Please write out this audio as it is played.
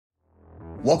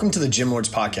Welcome to the Gym Lords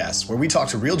Podcast, where we talk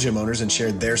to real gym owners and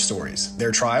share their stories,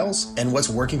 their trials, and what's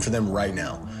working for them right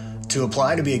now. To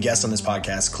apply to be a guest on this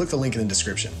podcast, click the link in the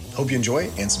description. Hope you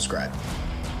enjoy and subscribe.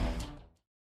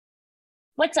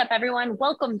 What's up, everyone?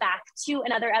 Welcome back to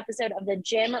another episode of the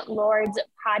Gym Lords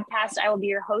Podcast. I will be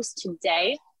your host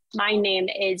today. My name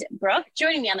is Brooke.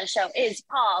 Joining me on the show is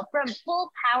Paul from Full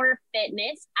Power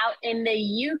Fitness out in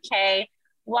the UK.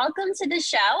 Welcome to the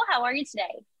show. How are you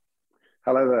today?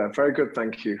 Hello there. Very good,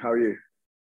 thank you. How are you?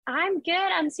 I'm good.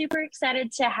 I'm super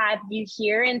excited to have you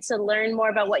here and to learn more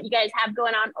about what you guys have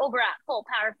going on over at Full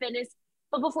Power Fitness.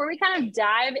 But before we kind of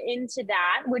dive into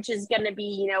that, which is going to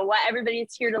be, what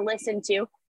everybody's here to listen to,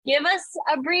 give us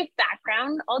a brief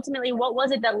background. Ultimately, what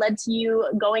was it that led to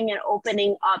you going and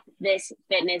opening up this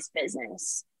fitness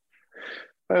business?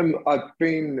 I've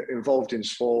been involved in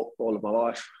sport all of my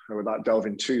life without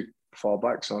delving too far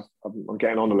back, so I'm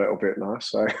getting on a little bit now.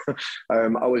 So I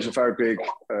was a very big,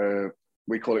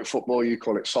 we call it football, you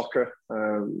call it soccer.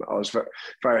 I was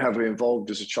very heavily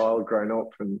involved as a child growing up,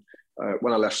 and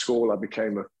when I left school, I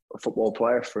became a football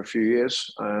player for a few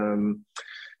years.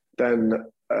 Then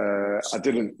I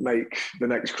didn't make the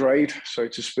next grade, so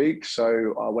to speak,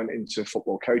 so I went into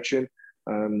football coaching.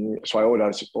 So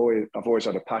I've always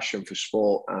had a passion for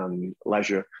sport and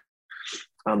leisure.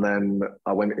 And then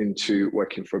I went into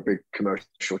working for a big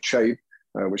commercial chain,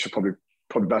 which are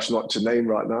probably best not to name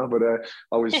right now. But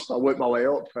I worked my way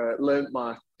up, learned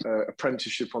my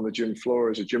apprenticeship on the gym floor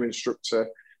as a gym instructor,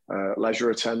 leisure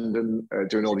attendant,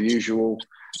 doing all the usual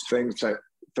things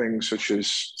such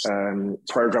as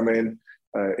programming,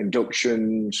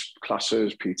 inductions,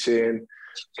 classes, PTing,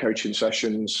 coaching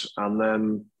sessions. And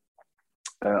then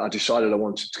I decided I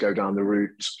wanted to go down the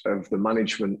route of the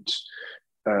management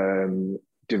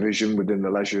division within the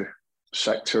leisure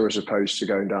sector, as opposed to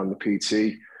going down the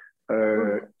PT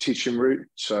teaching route.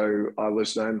 So I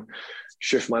was then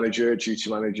shift manager, duty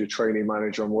manager, training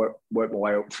manager, and worked my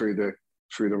way up through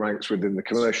the ranks within the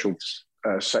commercial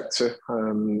sector,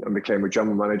 and became a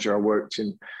general manager. I worked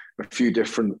in a few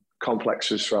different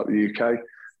complexes throughout the UK.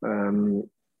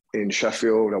 In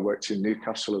Sheffield, I worked in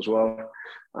Newcastle as well,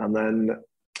 and then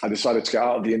I decided to get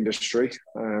out of the industry.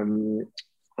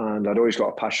 And I'd always got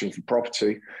a passion for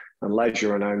property and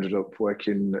leisure, and I ended up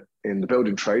working in the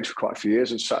building trade for quite a few years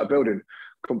and set a building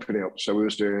company up. So we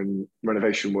was doing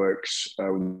renovation works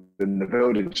within the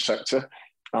building sector.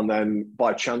 And then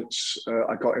by chance,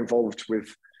 I got involved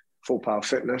with Full Power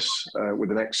Fitness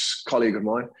with an ex-colleague of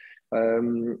mine.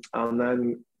 And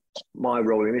then my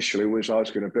role initially was I was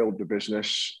going to build the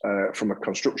business from a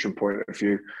construction point of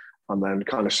view, and then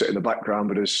kind of sit in the background.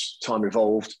 But as time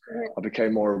evolved, I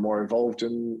became more and more involved,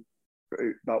 and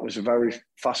that was a very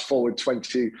fast forward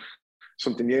 20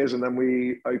 something years. And then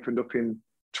we opened up in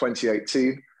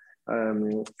 2018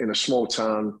 in a small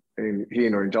town in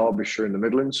Derbyshire in the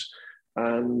Midlands.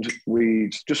 And we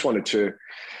just wanted to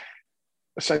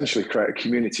essentially create a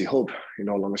community hub, in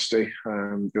all honesty.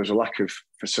 There was a lack of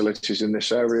facilities in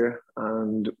this area,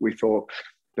 and we thought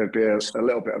there'd be a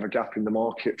little bit of a gap in the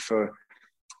market for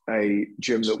a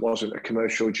gym that wasn't a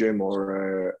commercial gym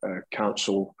or a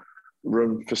council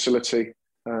run facility,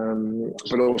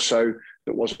 but also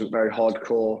that wasn't very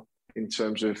hardcore in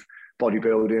terms of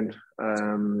bodybuilding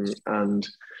and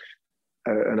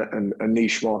a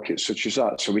niche market such as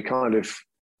that. So we kind of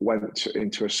went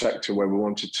into a sector where we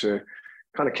wanted to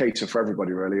kind of cater for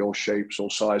everybody, really, all shapes, all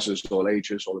sizes, all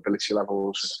ages, all ability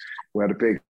levels. We had a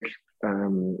big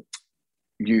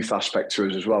youth aspect to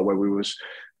us as well, where we was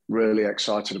really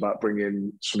excited about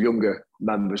bringing some younger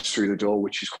members through the door,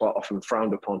 which is quite often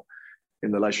frowned upon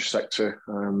in the leisure sector,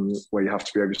 where you have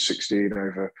to be over 16,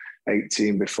 over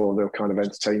 18 before they'll kind of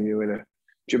entertain you in a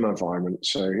gym environment.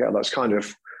 So yeah, that's kind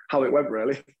of how it went,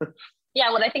 really.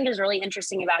 Yeah, what I think is really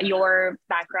interesting about your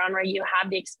background, right? You have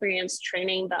the experience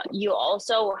training, but you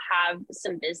also have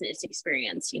some business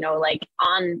experience, like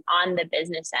on the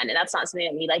business end. And that's not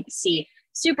something that we like to see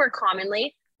super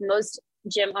commonly. Most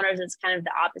gym owners, it's kind of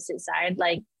the opposite side.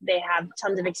 Like they have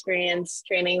tons of experience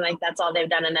training, like that's all they've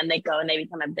done, and then they go and they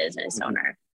become a business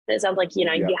owner. But it sounds like you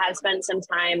have spent some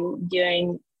time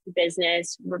doing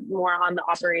business more on the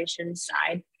operations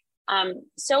side.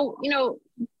 So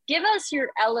give us your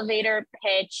elevator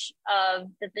pitch of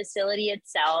the facility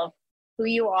itself, who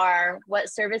you are, what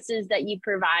services that you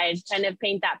provide, kind of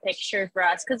paint that picture for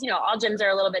us. Because, all gyms are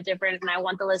a little bit different, and I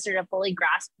want the listener to fully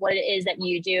grasp what it is that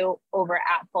you do over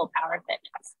at Full Power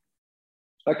Fitness.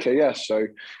 Okay, yeah. So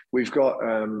we've got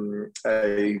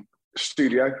a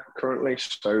studio currently.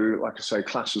 So like I say,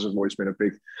 classes have always been a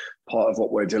big part of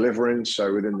what we're delivering.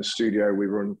 So within the studio, we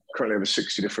run currently over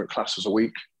 60 different classes a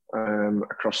week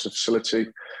across the facility.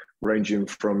 ranging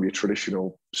from your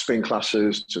traditional spin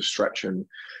classes to stretch and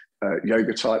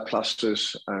yoga type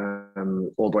classes,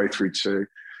 all the way through to,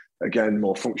 again,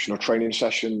 more functional training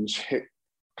sessions, hip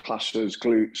classes,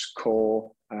 glutes,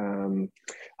 core. And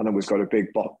then we've got a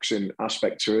big boxing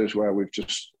aspect to us where we've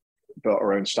just built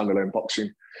our own standalone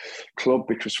boxing club,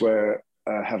 because we're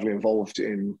heavily involved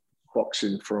in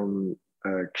boxing from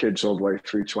kids all the way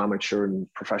through to amateur and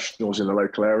professionals in the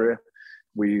local area.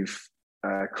 We've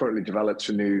currently developed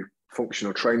a new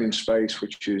functional training space,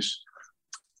 which is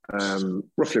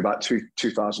roughly about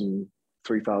 2,000,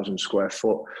 3,000 square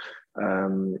foot,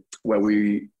 where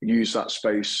we use that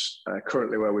space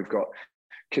currently, where we've got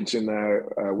kids in there.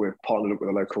 We're partnered up with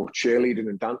a local cheerleading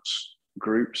and dance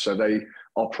group, so they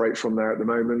operate from there at the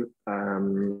moment.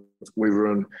 We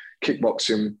run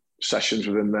kickboxing sessions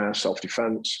within there,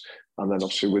 self-defense, and then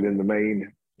obviously within the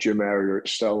main gym area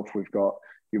itself, we've got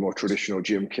your more traditional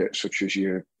gym kits, such as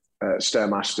your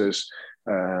stairmasters,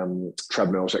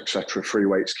 treadmills, etc., free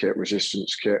weights kit,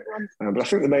 resistance kit. But I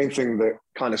think the main thing that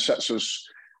kind of sets us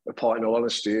apart, in all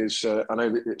honesty, is I know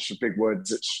that it's a big word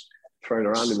that's thrown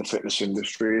around in the fitness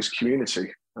industry, is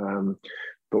community.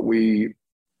 But we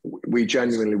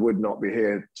genuinely would not be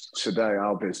here today,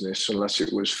 our business, unless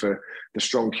it was for the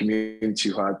strong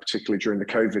community we had, particularly during the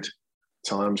COVID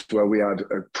times, where we had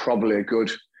probably a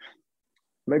good,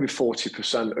 maybe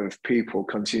 40% of people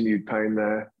continued paying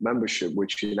their membership,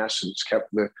 which in essence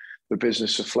kept the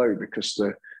business afloat, because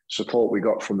the support we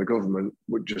got from the government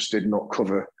just did not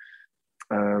cover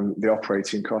the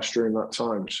operating cost during that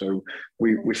time. So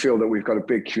we feel that we've got a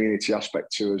big community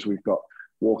aspect to us. We've got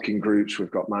walking groups, we've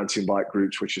got mountain bike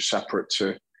groups, which are separate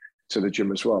to the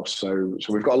gym as well. So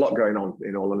we've got a lot going on,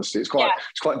 in all honesty. It's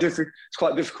quite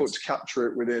difficult to capture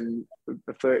it within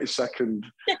a 30-second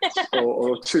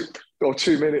or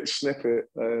 2 minute snippet.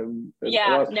 I'm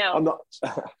not.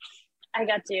 I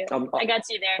got you. I got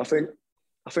you there.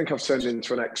 I think I've turned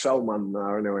into an Excel man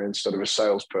now, anyway, instead of a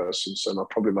salesperson. So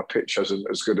my pitch isn't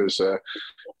as good as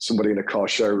somebody in a car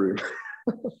showroom.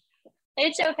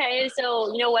 It's okay.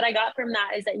 So, what I got from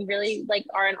that is that you really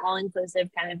are an all-inclusive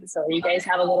kind of facility. You guys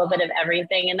have a little bit of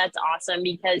everything, and that's awesome,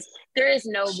 because there is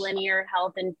no linear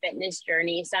health and fitness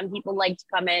journey. Some people like to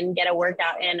come in, get a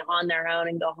workout in on their own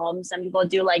and go home. Some people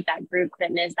do like that group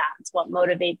fitness. That's what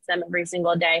motivates them every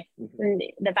single day. Mm-hmm. And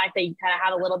the fact that you kind of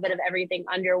have a little bit of everything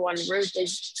under one roof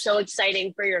is so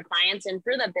exciting for your clients and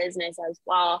for the business as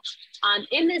well.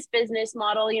 In this business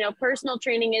model, personal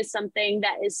training is something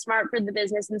that is smart for the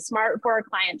business and smart for our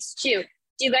clients too.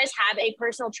 Do you guys have a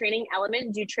personal training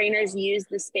element? Do trainers use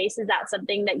the space? Is that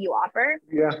something that you offer?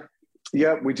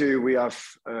 Yeah, we do. We have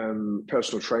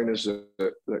personal trainers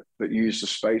that use the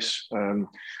space, and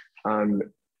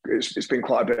it's been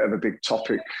quite a bit of a big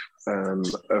topic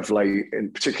of late,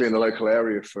 particularly in the local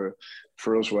area for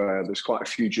us, where there's quite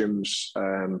a few gyms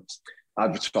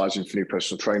advertising for new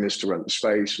personal trainers to rent the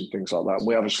space and things like that. And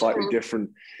we have a slightly different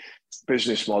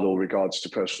business model regards to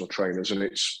personal trainers, and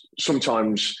it's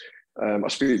sometimes I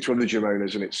speak to other gym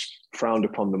owners and it's frowned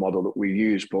upon the model that we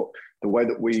use, but the way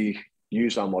that we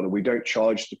use our model, we don't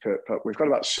charge we've got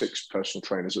about 6 personal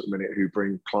trainers at the minute who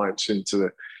bring clients into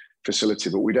the facility,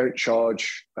 but we don't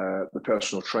charge the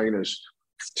personal trainers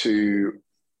to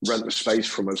rent the space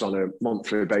from us on a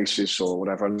monthly basis or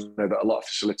whatever. I know that a lot of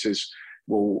facilities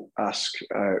will ask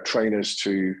trainers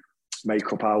to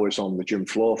make up hours on the gym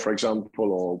floor, for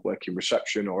example, or work in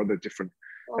reception or other different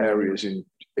areas in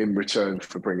return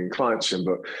for bringing clients in.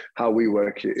 But how we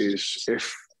work it is,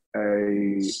 if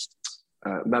a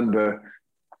member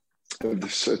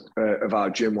of our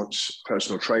gym wants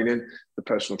personal training, the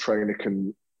personal trainer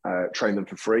can train them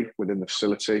for free within the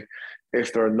facility.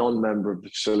 If they're a non-member of the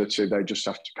facility, they just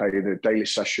have to pay the daily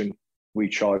session we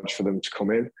charge for them to come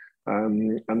in.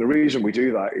 And the reason we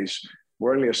do that is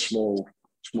we're only a small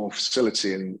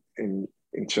facility in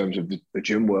terms of the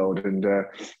gym world, and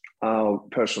our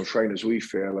personal trainers, we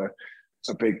feel, are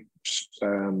a big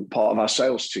part of our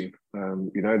sales team.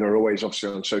 They're always obviously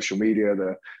on social media,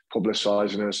 they're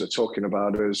publicising us, they're talking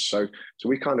about us. So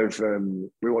we kind of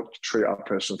we want to treat our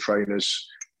personal trainers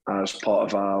as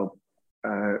part of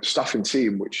our staffing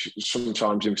team, which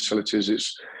sometimes in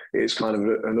facilities it's kind of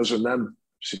an us and them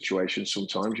situation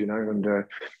sometimes, and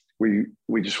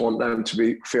we just want them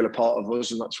to feel a part of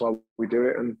us, and that's why we do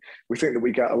it. And we think that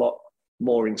we get a lot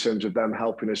more in terms of them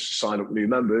helping us to sign up new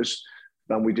members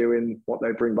than we do in what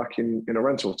they bring back in a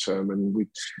rental term. And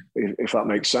if that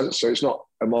makes sense. So it's not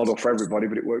a model for everybody,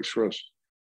 but it works for us.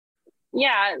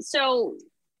 Yeah. So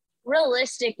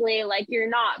realistically, you're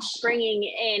not bringing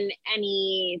in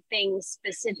anything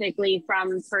specifically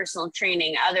from personal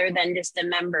training other than just a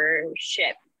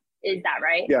membership. Is that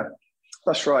right?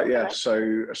 That's right. Yeah.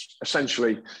 So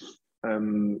essentially,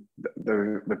 the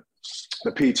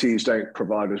PTs don't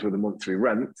provide us with a monthly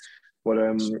rent.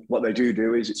 What they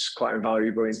do is it's quite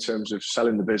invaluable in terms of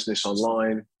selling the business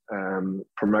online,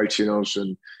 promoting us,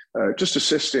 and just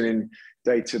assisting in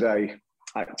day-to-day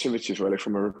activities, really,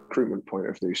 from a recruitment point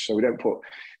of view. So we don't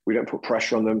put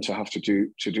pressure on them to have to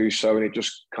do so, and it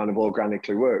just kind of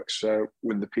organically works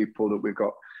with the people that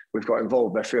we've got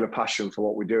involved. They feel a passion for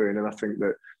what we're doing, and I think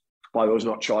that by us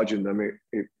not charging them,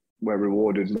 we're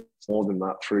rewarded more than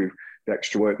that through the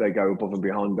extra work they go above and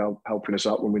beyond, helping us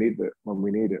out when we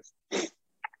need it.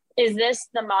 Is this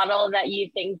the model that you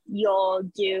think you'll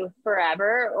do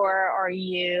forever, or are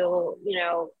you,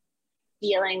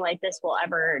 feeling like this will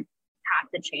ever have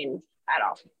to change at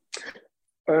all?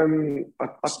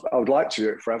 I would like to do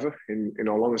it forever, in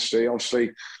all honesty.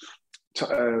 Obviously,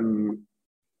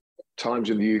 times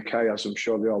in the UK, as I'm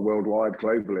sure they are worldwide,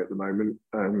 globally at the moment,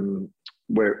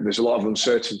 where there's a lot of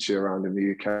uncertainty around in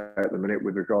the UK at the minute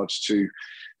with regards to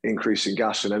increasing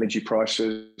gas and energy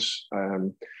prices.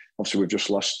 Obviously, we've just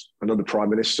lost another Prime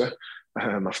Minister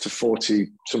after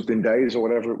 40-something days or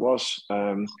whatever it was.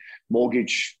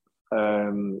 Mortgage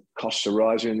costs are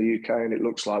rising in the UK, and it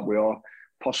looks like we are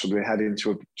possibly heading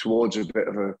towards a bit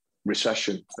of a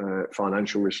recession,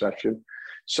 financial recession.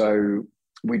 So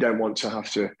we don't want to have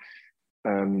to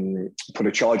put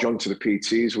a charge onto the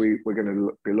PTs. We're going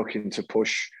to be looking to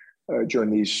push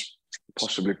during these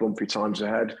possibly bumpy times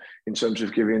ahead in terms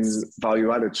of giving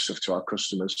value-added stuff to our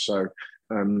customers. So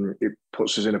it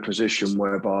puts us in a position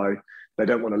whereby they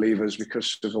don't want to leave us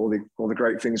because of all the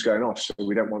great things going off. So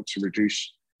we don't want to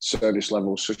reduce service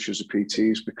levels such as the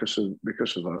PTs because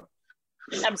of that.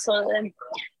 Absolutely.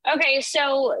 Okay.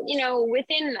 So,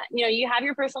 within, you have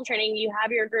your personal training, you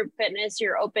have your group fitness,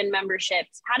 your open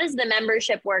memberships. How does the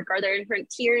membership work? Are there different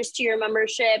tiers to your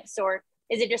memberships, or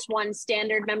is it just one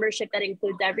standard membership that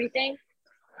includes everything?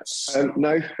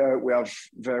 No, we have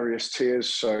various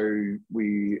tiers. So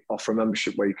we offer a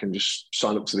membership where you can just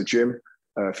sign up to the gym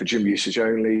for gym usage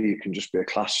only. You can just be a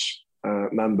class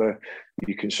member.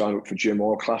 You can sign up for gym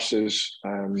or classes.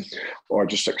 Or I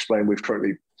just explained, we've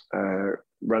currently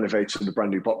renovated the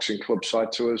brand new boxing club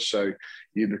side to us. So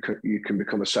you can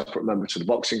become a separate member to the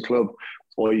boxing club,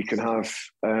 or you can have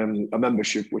a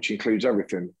membership which includes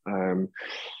everything.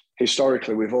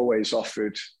 Historically, we've always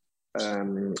offered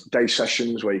day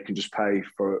sessions where you can just pay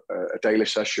for a daily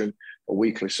session, a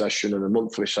weekly session, and a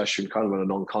monthly session, kind of on a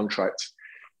non-contract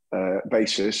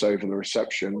basis over the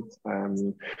reception.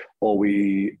 Or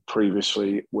we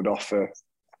previously would offer,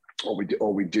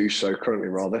 or we do so currently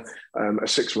rather, a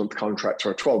 6-month contract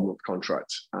or a 12-month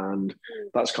contract. And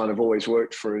that's kind of always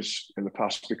worked for us in the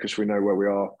past because we know where we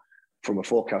are from a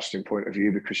forecasting point of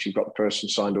view, because you've got the person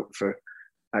signed up for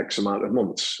X amount of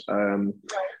months.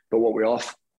 But what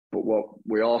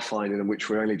we are finding, and which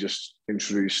we only just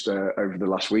introduced over the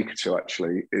last week or two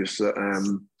actually, is that,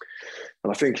 and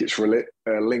I think it's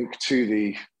linked to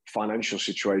the financial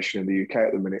situation in the UK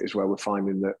at the minute, is where we're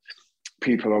finding that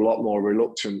people are a lot more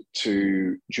reluctant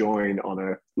to join on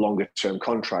a longer term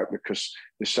contract because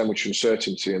there's so much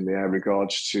uncertainty in the air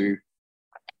regards to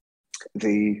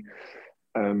the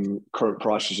current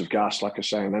prices of gas, like I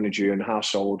say, and energy and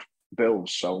household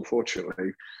bills. So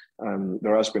unfortunately,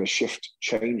 there has been a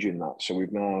change in that. So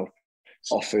we've now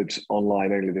offered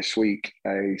online only this week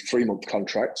a 3-month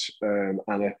contract and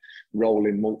a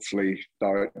rolling monthly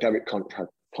direct debit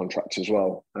contract as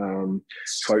well. To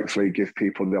hopefully give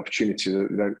people the opportunity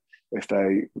that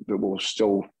will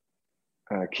still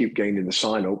keep gaining the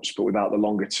sign-ups, but without the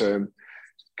longer term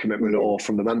commitment, or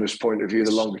from the members' point of view,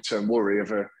 the longer term worry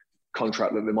of a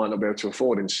contract that they might not be able to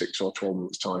afford in 6 or 12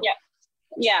 months' time.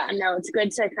 Yeah, no, it's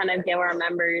good to kind of give our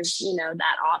members,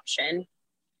 that option.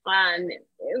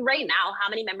 Right now, how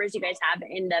many members do you guys have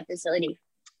in the facility?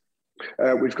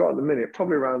 We've got at the minute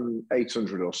probably around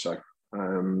 800 or so.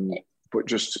 But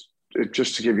just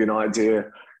to give you an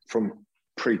idea, from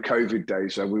pre-COVID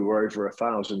days, we were over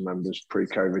 1,000 members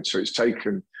pre-COVID. So it's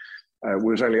taken,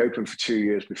 we was only open for 2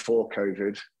 years before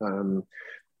COVID,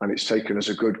 and it's taken us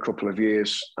a good couple of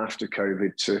years after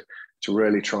COVID to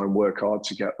really try and work hard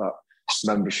to get that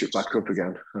membership back up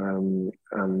again.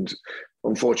 And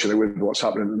unfortunately, with what's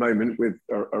happening at the moment, with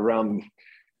around,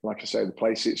 like I say, the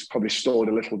place, it's probably stored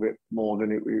a little bit more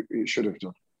than it should have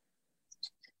done.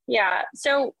 Yeah.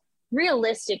 So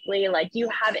realistically, like, you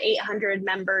have 800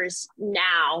 members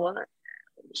now.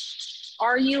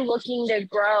 Are you looking to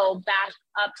grow back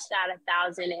up to that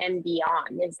 1,000 and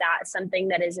beyond? Is that something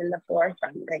that is in the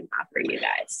forefront right now for you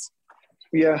guys?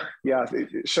 Yeah,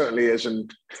 it certainly is,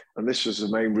 and this is the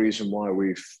main reason why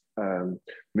we've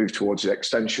moved towards the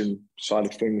extension side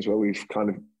of things, where we've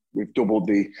doubled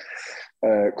the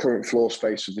current floor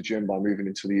space of the gym by moving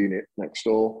into the unit next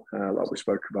door, like we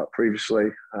spoke about previously.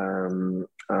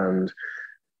 And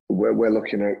we're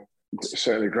looking at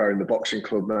certainly growing the boxing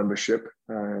club membership,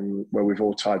 where we've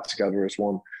all tied together as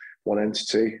one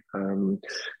entity.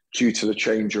 Due to the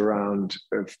change around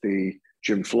of the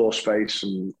gym floor space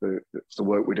and the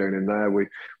work we're doing in there,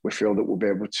 we feel that we'll be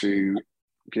able to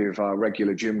give our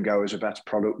regular gym goers a better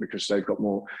product, because they're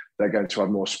going to have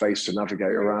more space to navigate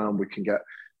around. We can get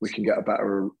a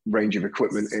better range of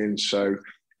equipment in. So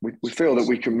we feel that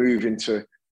we can move into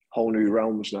whole new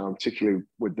realms now, particularly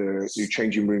with the new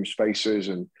changing room spaces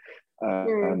and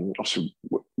also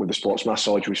with the sports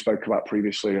massage we spoke about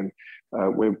previously. And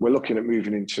we're looking at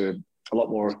moving into a lot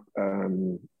more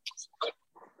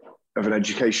of an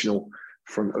educational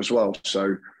front as well.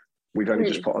 So we've only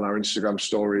just put on our Instagram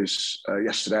stories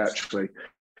yesterday, actually,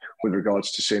 with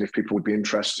regards to seeing if people would be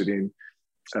interested in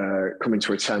coming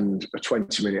to attend a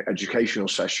 20-minute educational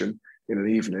session in an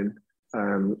evening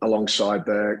alongside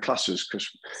their classes, because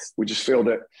we just feel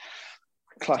that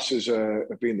classes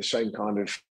have been the same kind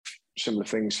of similar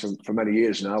things for many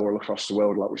years now, all across the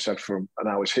world, like we said, from an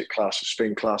hour's HIIT class, a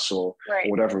spin class, or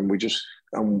whatever.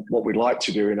 And what we'd like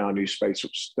to do in our new space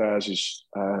upstairs is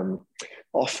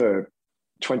offer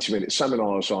 20-minute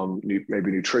seminars on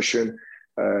maybe nutrition,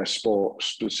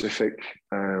 sport-specific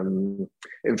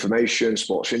information,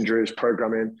 sports injuries,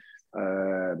 programming,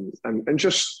 and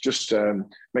just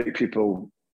make people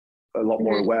a lot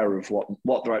more aware of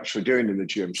what they're actually doing in the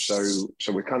gym. So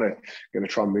we're kind of going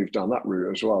to try and move down that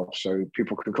route as well, so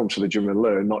people can come to the gym and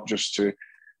learn, not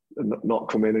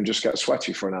come in and just get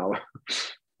sweaty for an hour.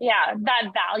 Yeah,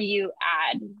 that value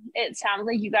add. It sounds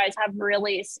like you guys have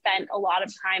really spent a lot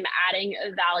of time adding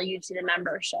value to the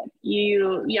membership.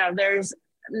 You know, there's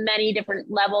many different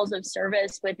levels of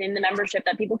service within the membership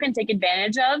that people can take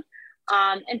advantage of.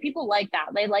 And people like that.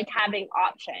 They like having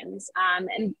options.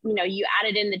 And, you know, you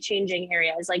added in the changing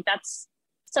areas. Like, that's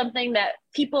something that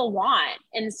people want.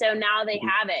 And so now they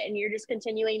have it, and you're just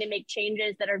continuing to make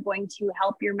changes that are going to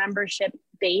help your membership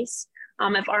base.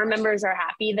 If our members are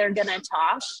happy, they're going to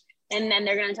talk, and then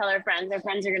they're going to tell their friends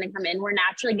are going to come in. We're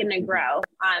naturally going to grow.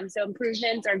 So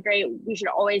improvements are great. We should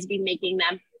always be making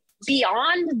them.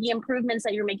 Beyond the improvements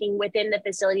that you're making within the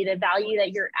facility, the value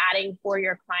that you're adding for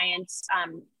your clients,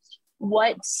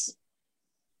 what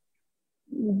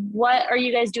are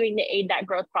you guys doing to aid that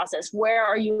growth process? Where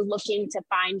are you looking to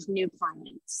find new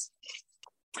clients?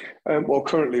 Well,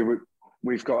 currently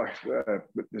we've got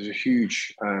there's a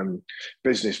huge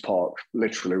business park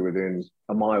literally within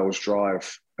a mile's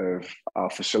drive of our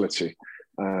facility,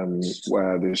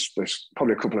 where there's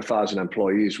probably a couple of thousand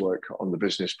employees work on the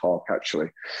business park, actually,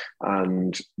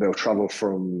 and they'll travel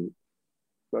from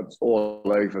all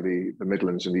over the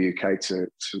Midlands and the UK to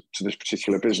this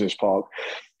particular business park.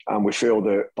 And we feel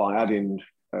that by adding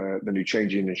the new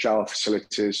changing and shower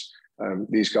facilities,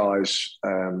 these guys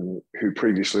who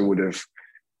previously would have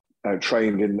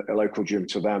trained in a local gym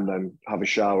to them, then have a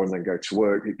shower and then go to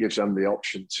work, it gives them the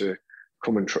option to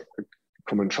come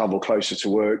and travel closer to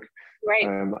work,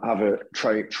 have a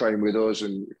train with us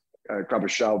and grab a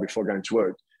shower before going to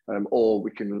work. Or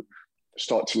we can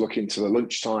start to look into the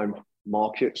lunchtime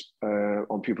market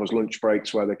on people's lunch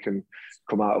breaks, where they can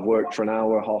come out of work for an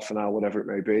hour, half an hour, whatever it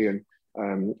may be,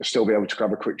 and still be able to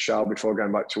grab a quick shower before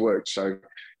going back to work. So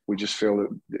we just feel that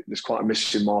there's quite a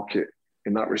missing market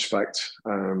in that respect.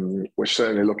 We're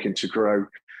certainly looking to grow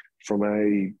from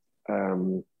a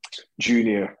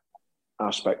junior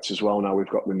aspect as well. Now we've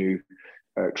got the new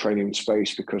training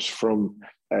space, because from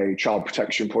a child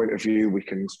protection point of view, we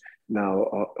can now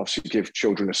obviously give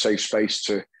children a safe space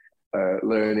to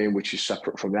learning, which is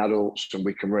separate from the adults, and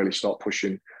we can really start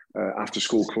pushing after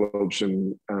school clubs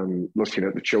and looking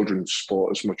at the children's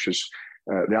sport as much as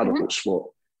the adult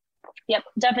sport. Yep,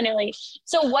 definitely.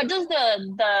 So what does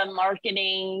the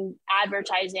marketing,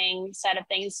 advertising side of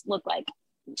things look like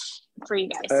for you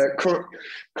guys?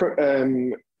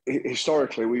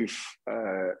 Historically, we've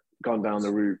gone down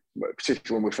the route,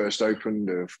 particularly when we first opened,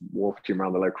 of walking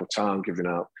around the local town, giving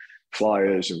out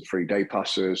flyers and free day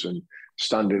passes and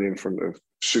standing in front of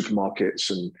supermarkets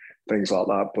and things like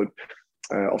that. But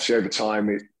obviously over time,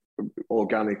 it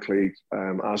organically,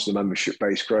 as the membership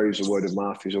base grows, the word of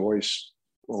mouth is always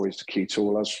the key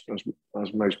tool, as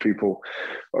most people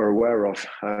are aware of.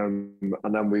 And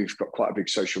then we've got quite a big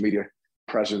social media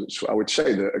presence. I would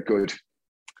say that a good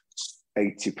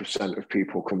 80% of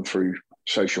people come through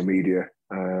social media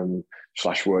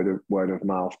 / word of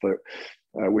mouth. But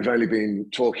we've only been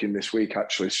talking this week,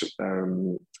 actually,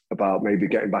 about maybe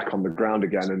getting back on the ground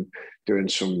again and doing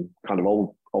some kind of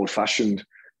old-fashioned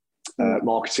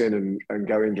marketing and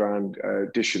going around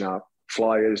dishing out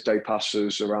flyers, day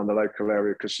passes around the local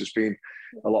area, because there's been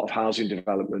a lot of housing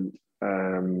development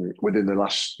within the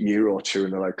last year or two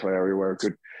in the local area, where a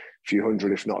good few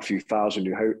hundred, if not a few thousand,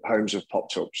 new homes have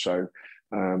popped up. So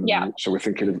so we're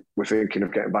thinking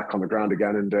of getting back on the ground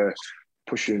again and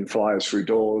pushing flyers through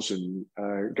doors and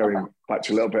going back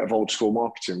to a little bit of old school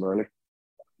marketing, really.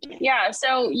 Yeah.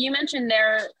 So you mentioned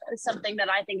there something that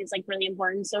I think is like really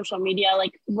important, social media.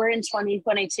 Like, we're in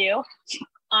 2022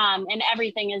 and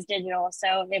everything is digital.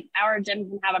 So if our gym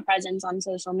can have a presence on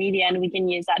social media and we can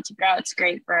use that to grow, it's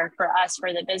great for us,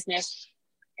 for the business.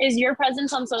 Is your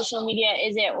presence on social media,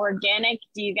 is it organic?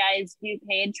 Do you guys do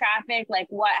paid traffic? Like,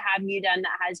 what have you done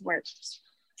that has worked?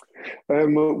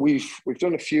 We've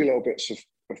done a few little bits of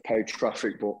paid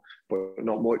traffic, but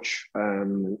not much.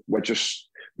 We're just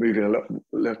moving a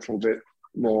little bit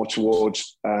more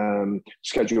towards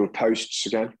scheduled posts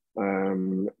again,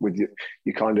 with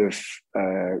your kind of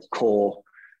core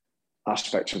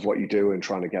aspects of what you do and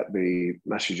trying to get the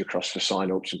message across for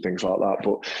sign-ups and things like that.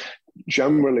 But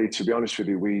generally, to be honest with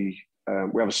you, we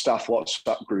have a staff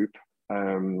WhatsApp group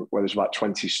where there's about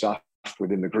 20 staff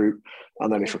within the group,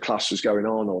 and then if a class is going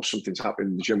on or something's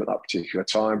happening in the gym at that particular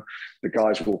time, the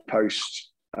guys will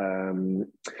post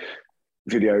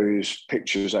videos,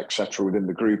 pictures, etc. within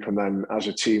the group, and then as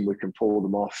a team we can pull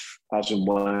them off as and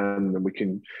when, and we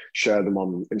can share them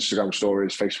on Instagram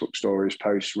stories, Facebook stories,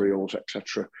 posts, reels,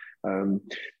 etc. And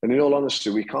in all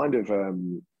honesty, we kind of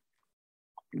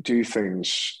do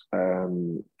things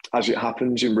as it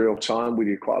happens in real time. We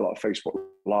do quite a lot of Facebook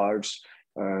lives.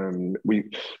 We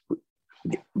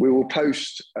will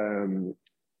post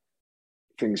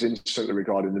things instantly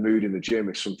regarding the mood in the gym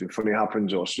if something funny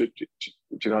happens, or do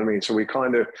you know what I mean? So we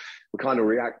kind of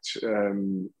react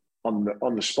on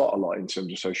the spot a lot in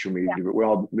terms of social media, but we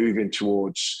are moving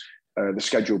towards the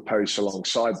scheduled posts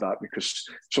alongside that, because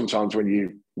sometimes when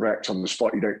you react on the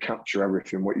spot, you don't capture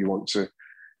everything what you want to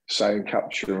say and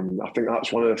capture. And I think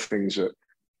that's one of the things that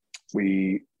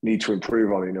we need to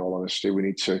improve on, in all honesty. We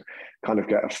need to kind of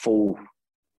get a full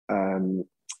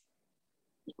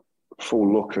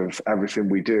look of everything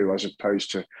we do, as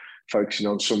opposed to focusing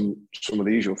on some of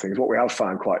the usual things. What we have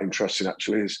found quite interesting,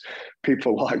 actually, is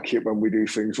people like it when we do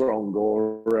things wrong,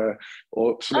 or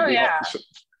some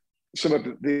of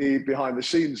the behind the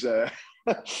scenes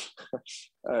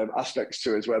aspects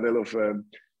to it, where they love.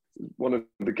 One of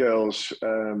the girls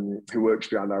who works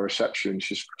behind our reception,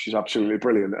 she's absolutely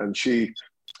brilliant, and she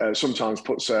sometimes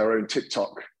puts her own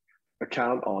TikTok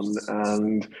account on,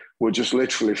 and we'll just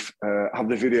literally have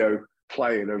the video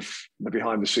playing of the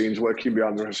behind the scenes working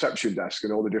behind the reception desk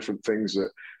and all the different things that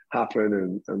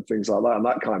happen and things like that, and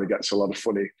that kind of gets a lot of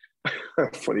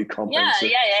funny comments.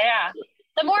 Yeah.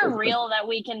 The more real that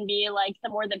we can be, like, the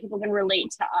more that people can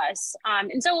relate to us.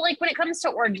 And so, like, when it comes to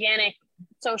organic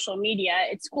social media,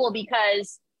 it's cool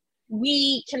because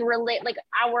we can relate, like,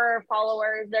 our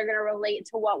followers, they're going to relate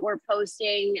to what we're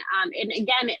posting. And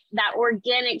again, that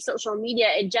organic social media,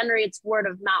 it generates word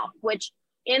of mouth, which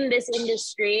in this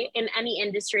industry, in any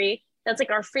industry, that's like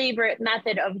our favorite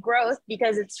method of growth,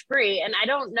 because it's free. And I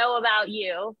don't know about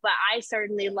you, but I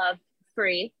certainly love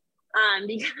free,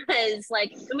 because,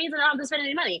 like, it means I don't have to spend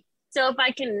any money. So if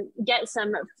I can get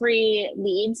some free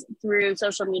leads through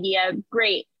social media,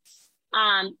 great.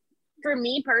 For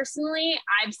me personally,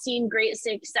 I've seen great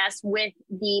success with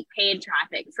the paid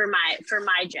traffic for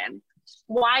my gym.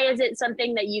 Why is it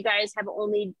something that you guys have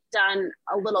only done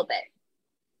a little bit?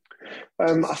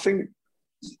 I think,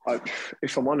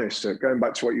 if I'm honest, going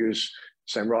back to what you was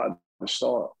saying right at the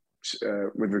start,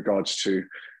 with regards to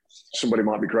somebody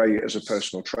might be great as a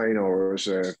personal trainer or as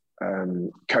a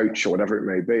coach or whatever it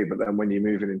may be, but then when you're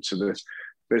moving into the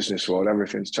business world,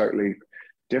 everything's totally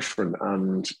different.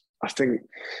 And I think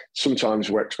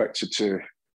sometimes we're expected to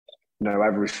know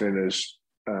everything as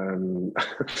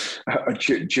a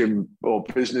gym or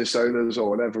business owners or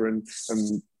whatever, and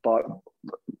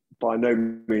by no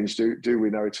means do we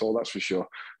know it all, that's for sure.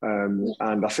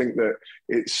 And I think that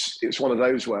it's one of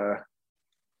those where,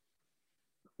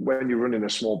 when you're running a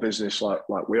small business like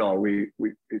we are,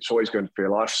 it's always going to be a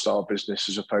lifestyle business,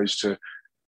 as opposed to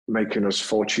making us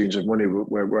fortunes of money.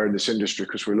 We're in this industry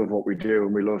because we love what we do,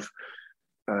 and we love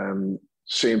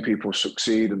seeing people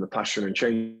succeed, and the passion and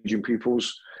changing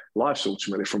people's lives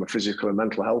ultimately from a physical and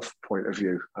mental health point of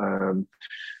view. And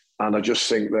I just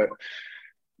think that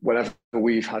whenever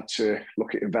we've had to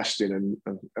look at investing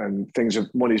and things, of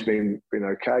money's been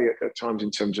okay at times in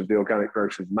terms of the organic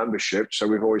growth of membership. So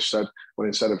we've always said, well,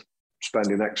 instead of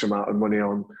spending X amount of money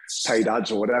on paid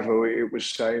ads or whatever. It was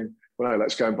saying, well, no,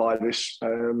 let's go and buy this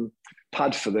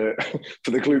pad for the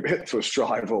glute hip thrust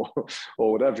drive or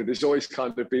whatever. There's always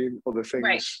kind of been other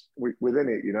things within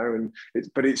it, you know, and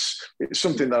it's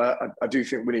something that I do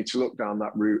think we need to look down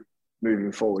that route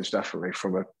moving forwards, definitely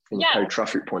from a paid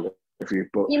traffic point of view.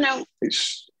 But you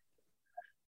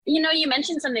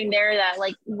mentioned something there that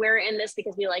like we're in this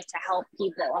because we like to help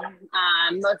people.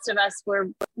 Most of us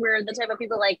we're the type of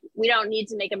people like we don't need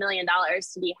to make $1 million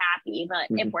to be happy, but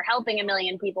if we're helping 1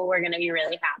 million people, we're going to be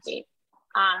really happy.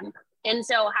 And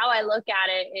so how I look at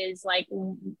it is like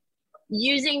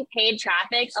using paid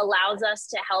traffic allows us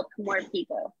to help more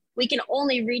people. We can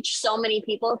only reach so many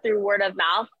people through word of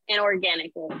mouth and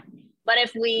organically. But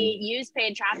if we use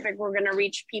paid traffic, we're going to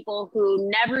reach people who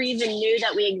never even knew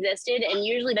that we existed. And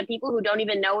usually the people who don't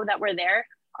even know that we're there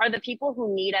are the people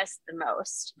who need us the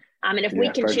most. And if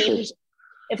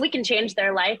we can change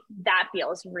their life, that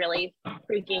feels really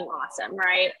freaking awesome.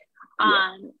 Right.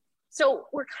 So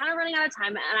we're kind of running out of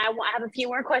time and I have a few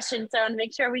more questions. So I want to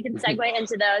make sure we can segue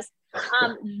into those.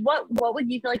 What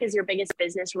would you feel like is your biggest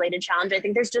business related challenge? I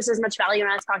think there's just as much value in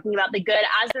us talking about the good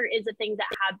as there is the things that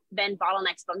have been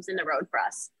bottlenecks, bumps in the road for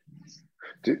us.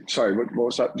 Sorry, what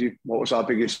was that? What was our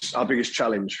biggest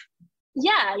challenge?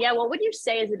 Yeah. What would you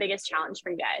say is the biggest challenge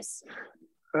for you guys?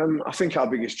 I think our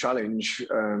biggest challenge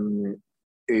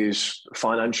is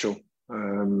financial.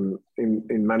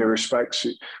 In many respects,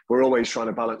 we're always trying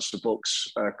to balance the books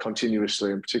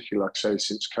continuously, and particularly, like I say,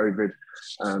 since COVID,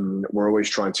 we're always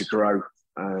trying to grow,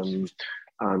 and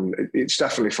it's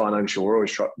definitely financial. We're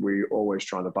always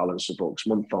trying to balance the books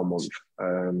month on month,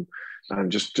 and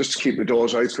just to keep the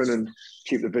doors open and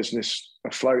keep the business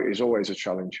afloat is always a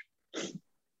challenge.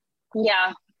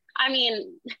 Yeah. I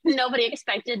mean, nobody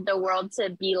expected the world to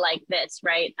be like this,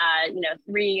 right?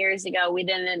 3 years ago, we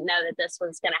didn't know that this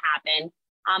was going to happen.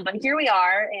 But here we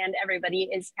are, and everybody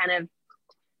is kind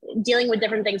of dealing with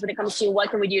different things when it comes to what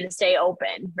can we do to stay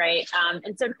open, right?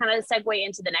 And so to kind of segue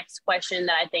into the next question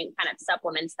that I think kind of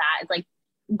supplements that is like,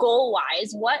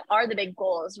 goal-wise, what are the big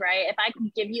goals, right? If I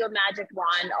could give you a magic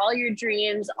wand, all your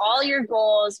dreams, all your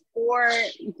goals for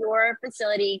your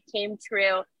facility came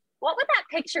true, what would that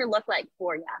picture look like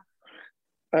for you?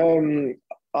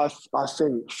 I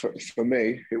think for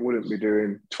me, it wouldn't be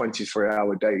doing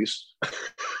 23-hour days,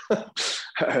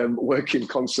 working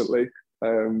constantly.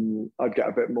 I'd get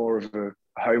a bit more of a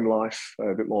home life,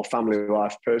 a bit more family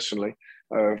life personally.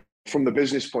 From the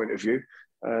business point of view,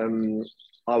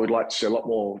 I would like to see a lot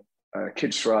more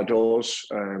kids through our doors.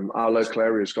 Our local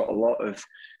area's got a lot of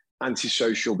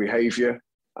antisocial behaviour.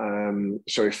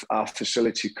 So if our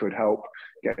facility could help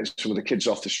getting some of the kids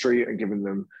off the street and giving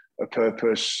them a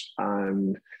purpose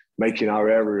and making our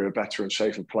area a better and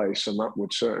safer place, and that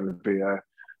would certainly be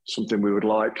something we would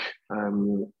like.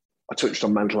 I touched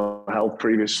on mental health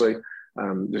previously.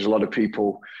 There's a lot of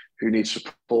people who need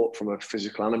support from a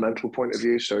physical and a mental point of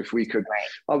view. So if we could,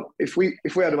 if we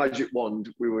had a magic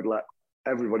wand, we would let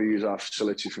everybody use our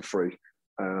facility for free,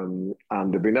 and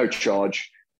there'd be no charge,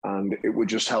 and it would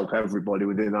just help everybody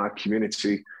within our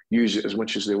community use it as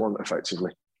much as they want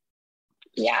effectively.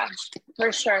 Yeah,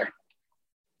 for sure.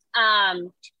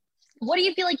 What do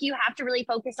you feel like you have to really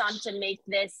focus on to make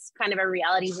this kind of a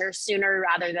reality here sooner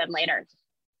rather than later?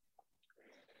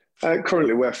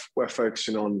 Currently, we're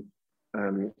focusing on,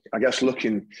 I guess,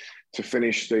 looking to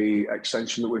finish the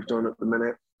extension that we've done at the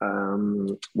minute.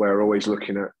 We're always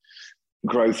looking at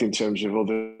growth in terms of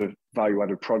other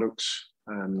value-added products.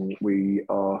 We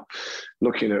are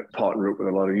looking at partnering up with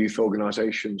a lot of youth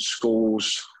organisations,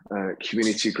 schools,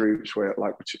 community groups, where,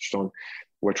 like we touched on,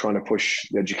 we're trying to push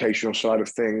the educational side of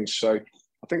things. So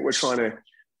I think we're trying to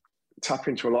tap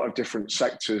into a lot of different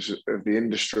sectors of the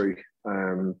industry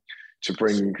to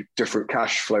bring different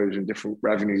cash flows and different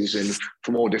revenues in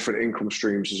from all different income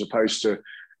streams, as opposed to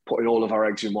putting all of our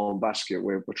eggs in one basket.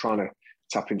 We're trying to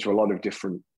tap into a lot of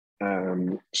different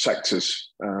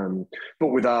sectors, but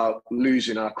without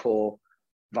losing our core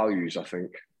values, I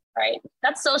think. Right.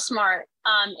 That's so smart.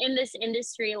 In this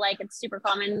industry, like, it's super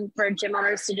common for gym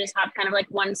owners to just have kind of like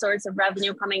one source of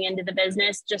revenue coming into the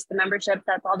business, just the membership,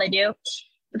 that's all they do.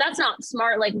 But that's not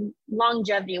smart, like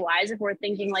longevity wise. If we're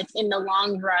thinking like in the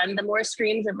long run, the more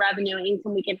streams of revenue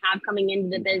income we can have coming into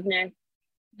the business,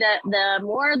 the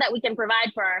more that we can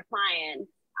provide for our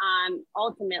clients,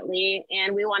 ultimately.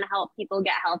 And we want to help people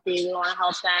get healthy. We want to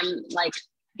help them like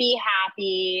be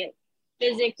happy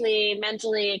physically,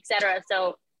 mentally, etc.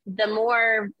 So the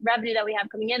more revenue that we have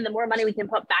coming in, the more money we can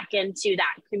put back into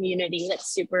that community.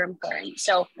 That's super important.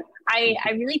 So I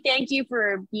really thank you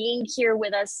for being here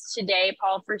with us today,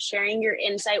 Paul, for sharing your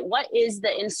insight. What is the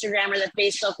Instagram or the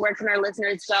Facebook? Where can our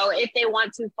listeners go if they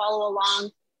want to follow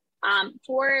along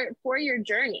for your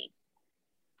journey?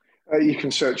 You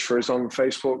can search for us on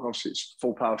Facebook. Obviously, it's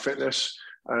Full Power Fitness,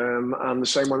 and the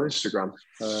same on Instagram.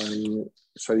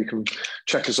 So you can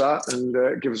check us out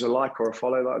and give us a like or a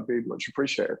follow. That would be much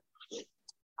appreciated.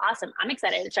 Awesome. I'm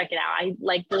excited to check it out.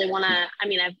 I really want to, I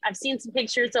mean, I've seen some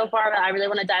pictures so far, but I really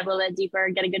want to dive a little bit deeper,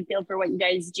 get a good feel for what you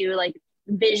guys do, like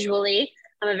visually.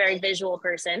 I'm a very visual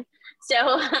person.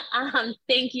 So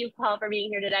thank you, Paul, for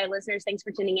being here today. Listeners, thanks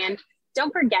for tuning in.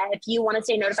 Don't forget, if you want to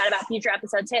stay notified about future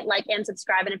episodes, hit like and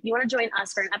subscribe. And if you want to join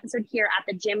us for an episode here at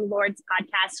the Gym Lords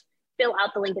podcast, fill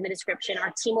out the link in the description.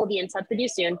 Our team will be in touch with you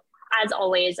soon. As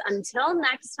always, until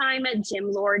next time,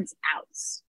 Gym Lords out.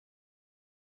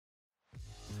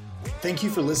 Thank you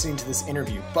for listening to this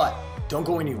interview, but don't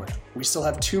go anywhere. We still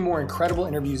have 2 more incredible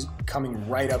interviews coming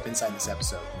right up inside this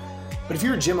episode. But if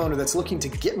you're a gym owner that's looking to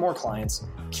get more clients,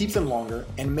 keep them longer,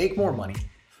 and make more money,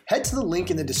 head to the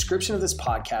link in the description of this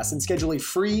podcast and schedule a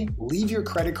free leave your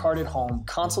credit card at home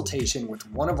consultation with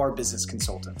one of our business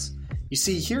consultants. You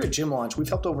see, here at Gym Launch, we've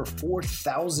helped over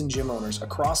 4,000 gym owners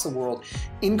across the world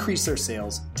increase their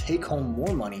sales, take home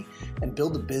more money, and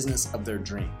build the business of their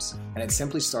dreams. And it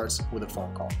simply starts with a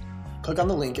phone call. Click on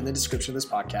the link in the description of this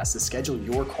podcast to schedule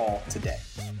your call today.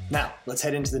 Now, let's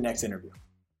head into the next interview.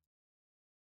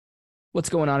 What's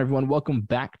going on, everyone? Welcome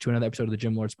back to another episode of the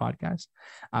Gym Lords podcast.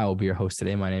 I will be your host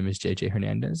today. My name is JJ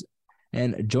Hernandez.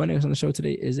 And joining us on the show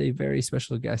today is a very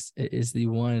special guest. It is the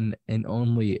one and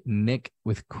only Nick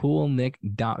with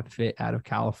CoolNick.fit out of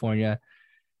California.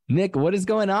 Nick, what is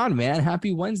going on, man?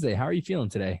 Happy Wednesday. How are you feeling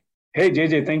today? Hey,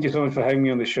 JJ, thank you so much for having me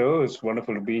on the show. It's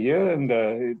wonderful to be here.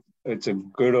 And it's a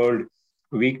good old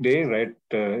weekday right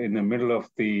in the middle of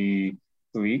the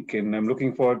week. And I'm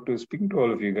looking forward to speaking to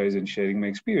all of you guys and sharing my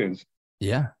experience.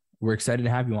 Yeah, we're excited to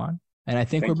have you on. And I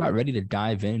think we're about ready to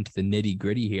dive into the nitty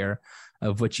gritty here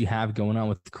of what you have going on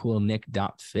with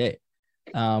CoolNick.fit.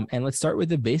 And let's start with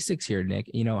the basics here, Nick.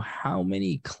 You know, how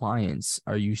many clients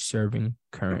are you serving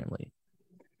currently?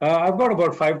 I've got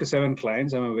about 5 to 7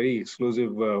 clients. I'm a very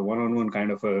exclusive one-on-one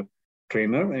kind of a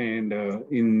trainer. And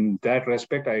in that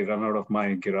respect, I run out of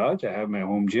my garage. I have my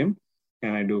home gym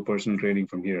and I do personal training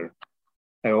from here.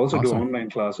 I also do online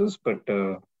classes, but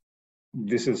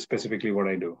this is specifically what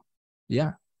I do.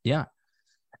 Yeah. Yeah.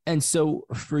 And so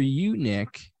for you,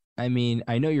 Nick, I mean,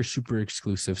 I know you're super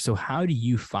exclusive. So how do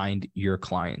you find your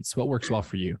clients? What works well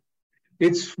for you?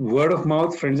 It's word of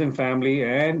mouth, friends and family.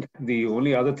 And the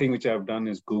only other thing which I've done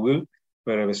is Google,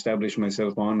 where I've established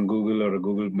myself on Google or a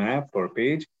Google map or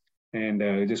page. And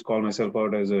I just call myself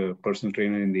out as a personal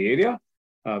trainer in the area.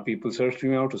 People search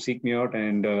me out to seek me out.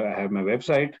 And I have my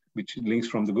website, which links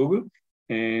from the Google.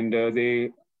 And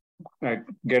they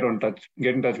get in touch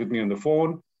with me on the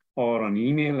phone or on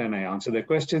email, and I answer their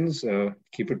questions,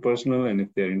 keep it personal. And if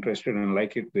they're interested and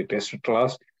like it, they test a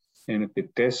class. And if they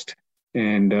test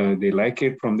and they like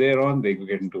it, from there on, they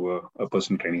get into a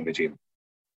personal training regime.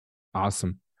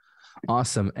 Awesome.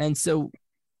 And so,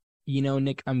 you know,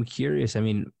 Nick, I'm curious. I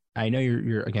mean, I know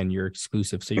you're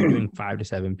exclusive. So you're doing 5 to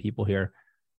 7 people here.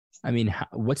 I mean,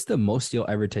 what's the most you'll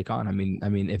ever take on? I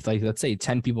mean, if like, let's say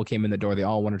 10 people came in the door, they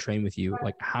all want to train with you.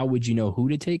 Like, how would you know who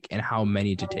to take and how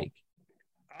many to take?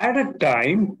 At a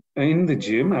time in the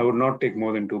gym, I would not take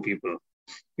more than 2 people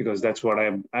because that's what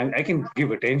I can give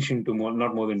attention to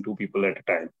not more than 2 people at a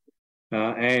time.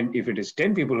 And if it is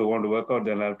 10 people who want to work out,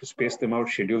 then I'll have to space them out,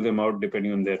 schedule them out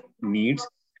depending on their needs.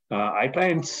 I try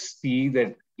and see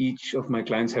that each of my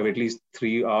clients have at least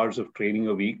 3 hours of training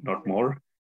a week, not more.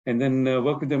 And then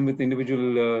work with them with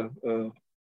individual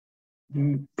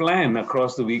plan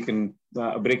across the week and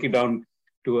break it down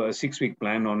to a 6-week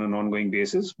plan on an ongoing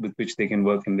basis with which they can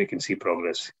work and they can see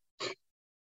progress.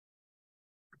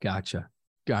 Gotcha.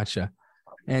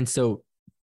 And so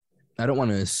I don't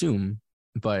want to assume,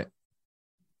 but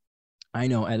I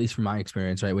know, at least from my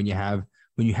experience, right, when you have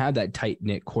that tight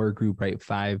knit core group, right,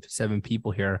 5, 7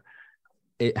 people here,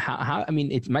 I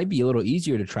mean, it might be a little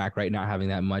easier to track right now having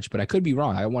that much, but I could be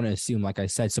wrong. I don't want to assume, like I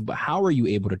said. So, but how are you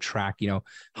able to track, you know,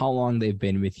 how long they've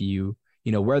been with you,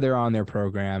 you know, where they're on their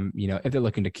program, you know, if they're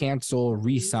looking to cancel,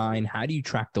 re-sign, how do you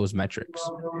track those metrics?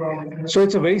 So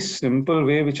it's a very simple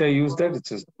way which I use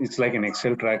that. It's like an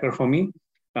Excel tracker for me,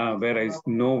 where I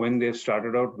know when they've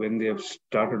started out,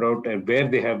 and where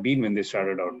they have been when they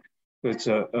started out. So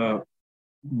it's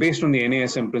based on the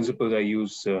NASM principles, I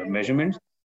use measurements.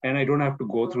 And I don't have to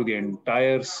go through the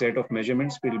entire set of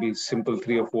measurements. It'll be simple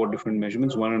 3 or 4 different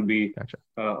measurements. One will be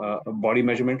a body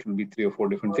measurement, will be 3 or 4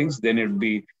 different things. Then it'll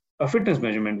be a fitness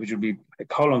measurement, which would be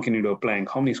like how long can you do a plank,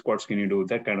 how many squats can you do,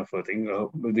 that kind of a thing,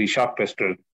 the sharp press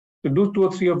drill. So do 2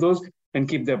 or 3 of those and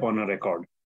keep them on a record.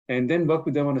 And then work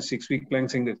with them on a 6-week plan,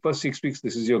 saying the first 6 weeks,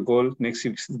 this is your goal. Next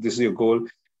 6 weeks, this is your goal.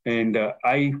 And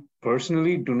I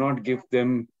personally do not give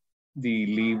them the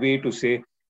leeway to say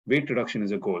weight reduction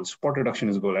is a goal, spot reduction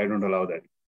is a goal. I don't allow that.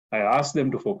 I ask them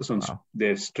to focus on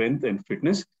their strength and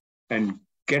fitness and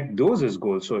get those as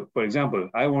goals. So, for example,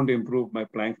 I want to improve my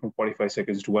plank from 45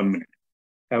 seconds to 1 minute.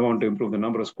 I want to improve the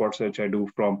number of squats that I do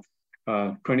from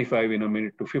 25 in a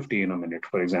minute to 50 in a minute,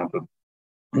 for example.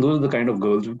 And those are the kind of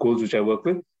goals which I work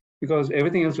with, because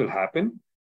everything else will happen.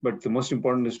 But the most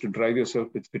important is to drive yourself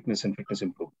with fitness and fitness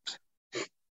improvements.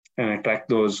 And I track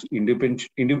those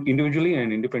individually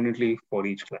and independently for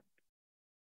each client.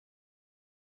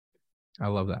 I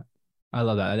love that. I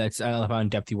love that. I love how in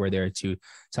depth you were there too.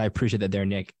 So I appreciate that there,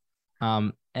 Nick.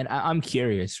 And I'm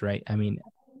curious, right? I mean,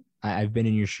 I've been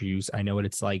in your shoes. I know what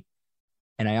it's like.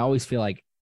 And I always feel like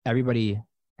everybody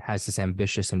has this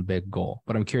ambitious and big goal.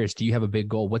 But I'm curious, do you have a big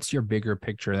goal? What's your bigger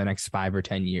picture in the next 5 or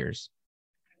 10 years?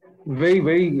 Very,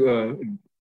 very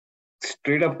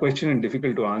straight up question and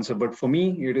difficult to answer. But for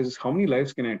me, it is how many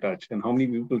lives can I touch and how many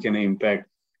people can I impact?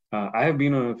 I have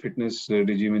been on a fitness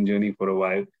regimen journey for a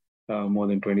while, more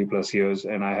than 20 plus years.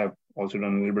 And I have also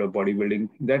done a little bit of bodybuilding.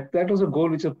 That was a goal,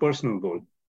 which is a personal goal.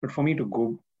 But for me to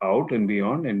go out and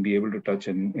beyond and be able to touch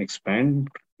and expand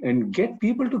and get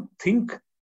people to think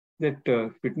that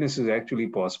fitness is actually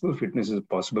possible, fitness is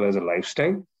possible as a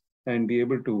lifestyle, and be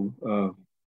able to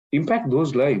impact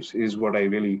those lives is what I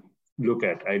really look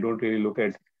at. I don't really look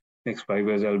at next 5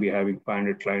 years, I'll be having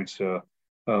 500 clients,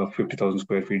 50,000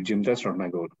 square feet gym. That's not my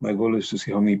goal. My goal is to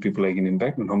see how many people I can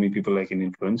impact and how many people I can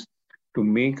influence to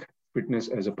make fitness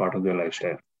as a part of their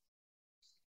lifestyle.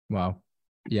 Wow.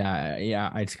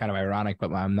 Yeah. It's kind of ironic,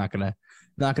 but I'm not gonna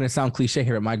sound cliche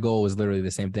here. But my goal was literally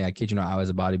the same thing. I kid you not, I was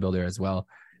a bodybuilder as well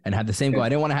and had the same goal. I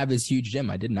didn't want to have this huge gym.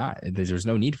 I did not. There's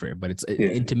no need for it, but it's an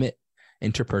intimate,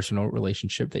 interpersonal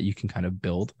relationship that you can kind of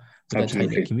build with that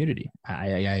tight-knit community. I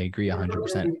agree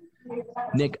 100%.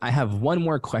 Nick, I have one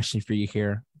more question for you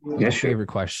here. Yes, sure. Favorite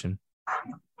question.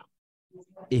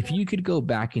 If you could go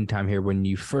back in time here when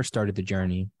you first started the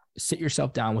journey, sit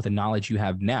yourself down with the knowledge you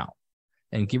have now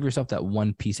and give yourself that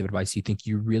one piece of advice you think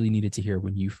you really needed to hear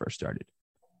when you first started,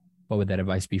 what would that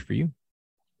advice be for you?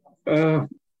 I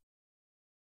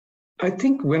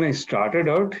think when I started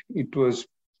out, it was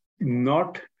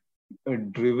not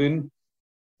driven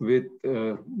with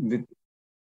a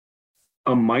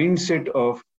mindset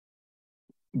of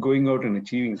going out and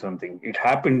achieving something. It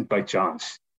happened by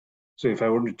chance. So if I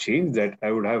want to change that,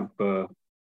 I would have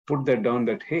put that down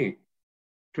that, hey,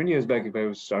 20 years back, if I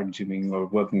would start gymming or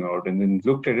working out and then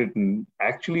looked at it and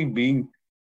actually being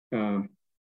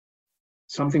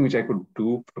something which I could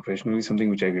do professionally, something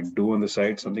which I could do on the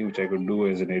side, something which I could do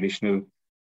as an additional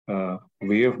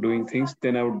way of doing things,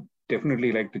 then I would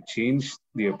definitely like to change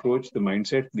the approach, the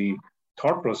mindset, the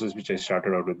thought process, which I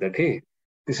started out with, that, hey,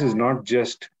 this is not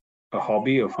just a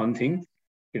hobby, a fun thing.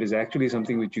 It is actually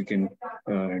something which you can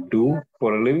do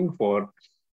for a living, for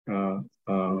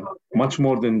much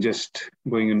more than just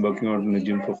going and working out in the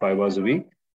gym for 5 hours a week.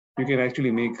 You can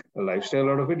actually make a lifestyle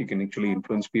out of it. You can actually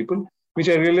influence people, which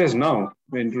I realize now,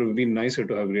 when it would have been nicer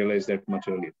to have realized that much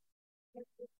earlier.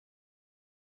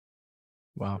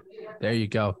 Wow. There you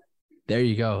go.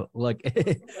 Look,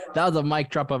 that was a mic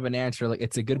drop of an answer. Like,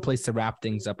 it's a good place to wrap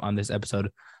things up on this episode.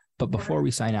 But before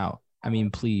we sign out, I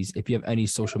mean, please, if you have any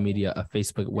social media, a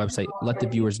Facebook website, let the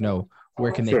viewers know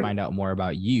where can they find out more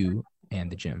about you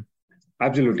and the gym.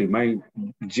 Absolutely. My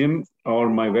gym or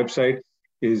my website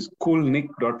is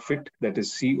coolnik.fit. That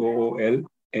is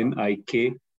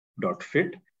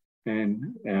COOLNIK.fit.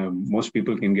 And most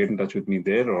people can get in touch with me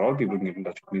there, or all people can get in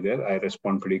touch with me there. I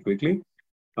respond pretty quickly.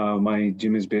 My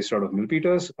gym is based out of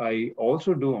Milpitas. I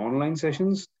also do online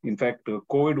sessions. In fact,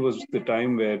 COVID was the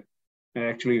time where I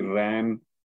actually ran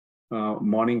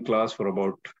morning class for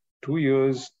about 2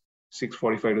 years,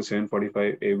 6:45 to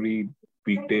 7:45 every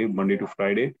weekday, Monday to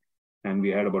Friday. And we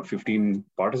had about 15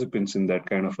 participants in that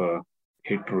kind of a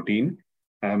HIIT routine.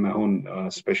 I have my own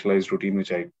specialized routine,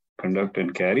 which I conduct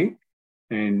and carry.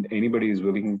 And anybody is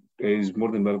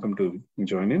more than welcome to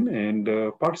join in and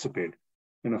participate.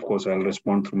 And of course, I'll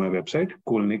respond through my website,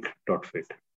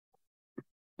 coolnik.fit.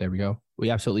 There we go.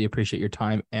 We absolutely appreciate your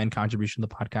time and contribution to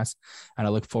the podcast. And I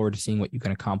look forward to seeing what you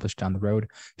can accomplish down the road.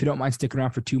 If you don't mind sticking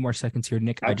around for 2 more seconds here,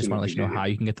 Nick, I just want to let you know how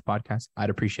you can get the podcast. I'd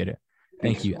appreciate it.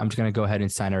 Thank you. I'm just going to go ahead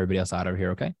and sign everybody else out over here.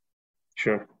 Okay.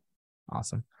 Sure.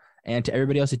 Awesome. And to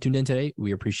everybody else who tuned in today,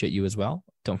 we appreciate you as well.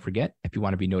 Don't forget, if you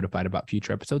want to be notified about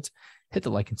future episodes, hit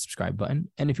the like and subscribe button.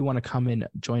 And if you want to come and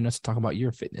join us to talk about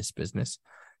your fitness business,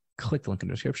 click the link in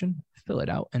the description, fill it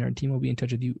out, and our team will be in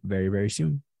touch with you very, very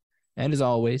soon. And as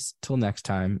always, till next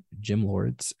time, Gym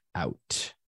Lords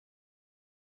out.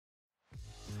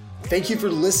 Thank you for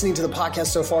listening to the podcast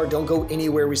so far. Don't go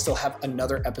anywhere. We still have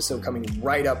another episode coming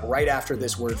right after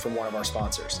this word from one of our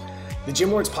sponsors. The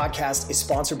Gym Lords podcast is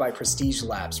sponsored by Prestige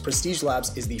Labs. Prestige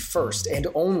Labs is the first and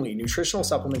only nutritional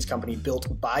supplements company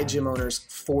built by gym owners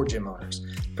for gym owners.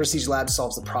 Prestige Labs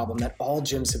solves the problem that all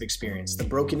gyms have experienced: the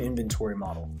broken inventory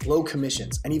model, low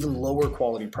commissions, and even lower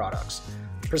quality products.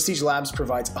 Prestige Labs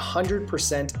provides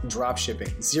 100% drop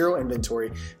shipping, zero inventory,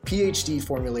 PhD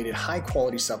formulated high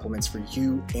quality supplements for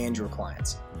you and your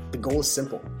clients. The goal is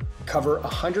simple: cover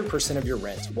 100% of your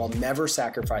rent while never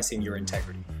sacrificing your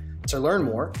integrity. To learn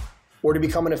more or to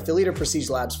become an affiliate of Prestige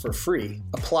Labs for free,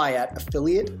 apply at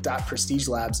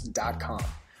affiliate.prestigelabs.com.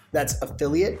 That's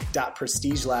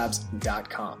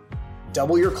affiliate.prestigelabs.com.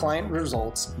 Double your client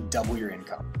results, double your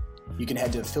income. You can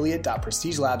head to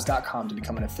affiliate.prestigelabs.com to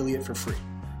become an affiliate for free.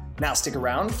 Now stick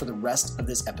around for the rest of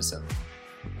this episode.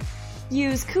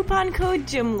 Use coupon code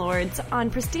GYMLORDS on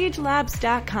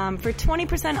prestigelabs.com for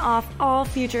 20% off all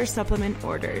future supplement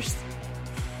orders.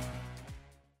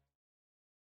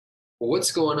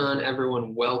 What's going on,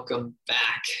 everyone? Welcome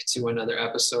back to another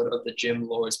episode of the Gym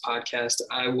Lords podcast.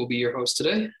 I will be your host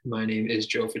today. My name is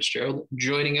Joe Fitzgerald.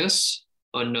 Joining us,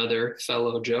 another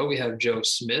fellow Joe. We have Joe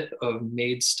Smith of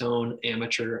Maidstone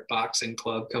Amateur Boxing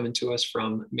Club coming to us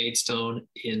from Maidstone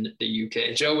in the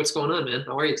UK. Joe, what's going on, man?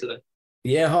 How are you today?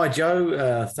 Yeah, hi,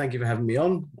 Joe. Thank you for having me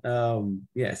on.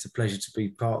 It's a pleasure to be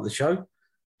part of the show.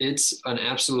 It's an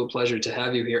absolute pleasure to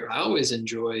have you here. I always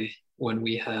enjoy when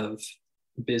we have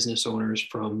business owners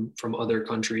from other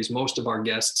countries. Most of our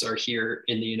guests are here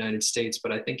in the United States, but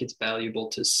I think it's valuable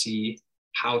to see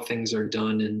how things are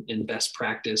done in best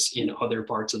practice in other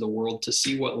parts of the world, to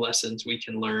see what lessons we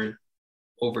can learn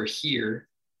over here.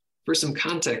 For some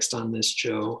context on this,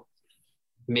 Joe,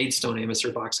 Maidstone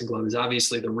Amateur Boxing Club is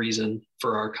obviously the reason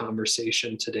for our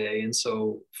conversation today. And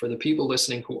so for the people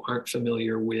listening who aren't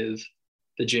familiar with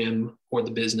the gym or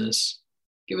the business,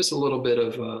 give us a little bit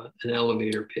of an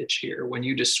elevator pitch here. When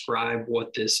you describe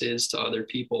what this is to other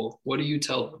people, what do you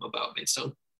tell them about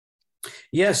Maidstone?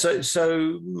 Yeah,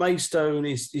 so Maidstone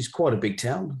is quite a big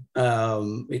town.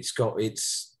 It's got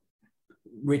its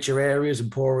richer areas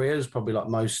and poorer areas, probably like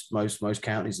most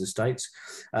counties in the States.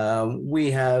 We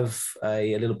have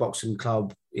a little boxing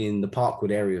club in the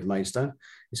Parkwood area of Maidstone.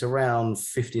 It's around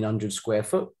 1,500 square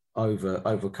foot over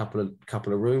a couple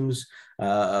of rooms.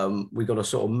 We've got a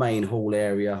sort of main hall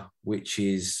area, which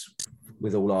is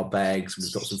with all our bags.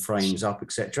 We've got some frames up,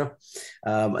 etc.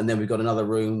 And then we've got another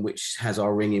room which has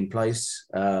our ring in place,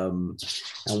 and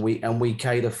we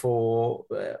cater for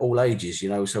all ages.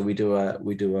 So we do a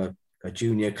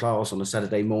junior class on a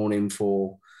Saturday morning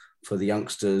for the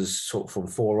youngsters sort of from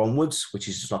 4 onwards, which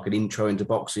is just like an intro into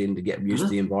boxing to get them used to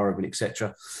the environment,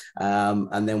 etc.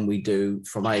 And then we do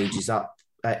from ages up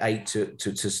 8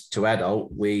 to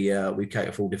adult. We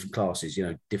cater for all different classes,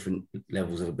 different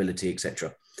levels of ability,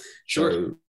 etc. Sure.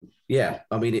 So, yeah,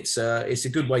 I mean, it's a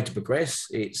good way to progress.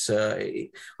 I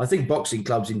think boxing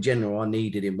clubs in general are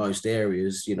needed in most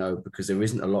areas, because there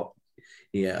isn't a lot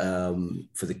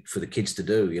for the kids to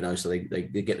do, so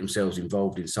they get themselves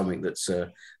involved in something that's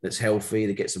healthy,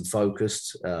 that gets them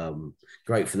focused,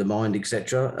 great for the mind,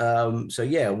 etc. So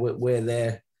yeah, we're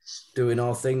there doing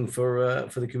our thing for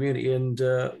the community and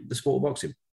the sport of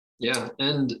boxing. Yeah,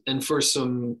 and for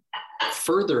some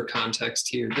further context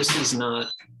here, this is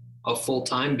not a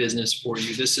full-time business for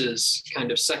you. This is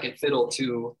kind of second fiddle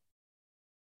to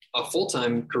a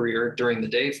full-time career during the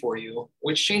day for you,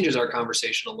 which changes our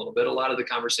conversation a little bit. A lot of the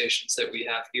conversations that we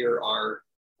have here are,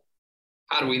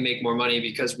 how do we make more money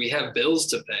because we have bills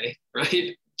to pay,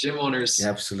 right? Gym owners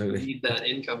absolutely need that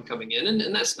income coming in,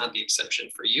 and that's not the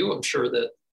exception for you. I'm sure that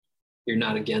you're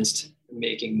not against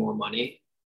making more money.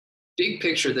 Big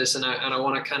picture this, and I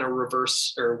want to kind of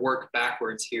reverse or work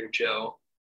backwards here, Joe.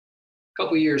 A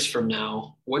couple years from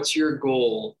now, what's your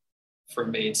goal for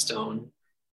Maidstone?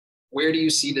 Where do you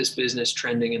see this business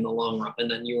trending in the long run?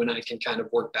 And then you and I can kind of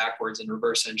work backwards and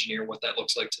reverse engineer what that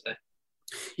looks like today.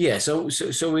 Yeah, so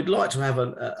we'd like to have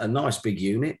a nice big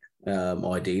unit,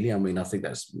 ideally. I mean, I think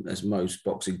that's most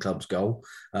boxing clubs' goal.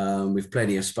 With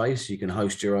plenty of space, you can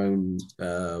host your own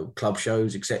club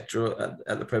shows, etc.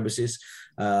 at the premises,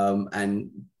 and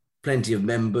plenty of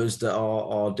members that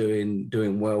are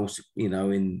doing well, you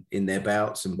know, in their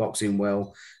bouts and boxing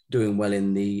well, doing well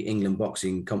in the England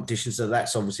boxing competition. So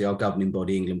that's obviously our governing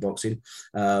body, England Boxing.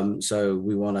 So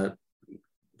we want to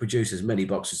produce as many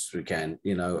boxers as we can,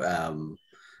 you know,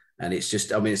 and it's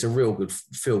just, I mean, it's a real good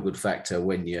feel-good factor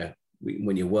when you're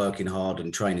working hard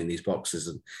and training these boxers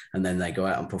and then they go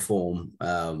out and perform.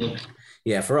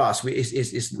 Yeah, for us,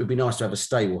 it'd be nice to have a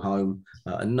stable home,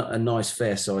 a nice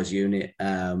fair size unit,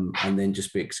 and then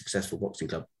just be a successful boxing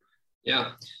club.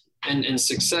 Yeah. And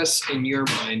success in your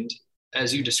mind,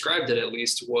 as you described it at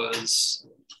least, was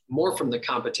more from the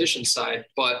competition side,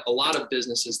 but a lot of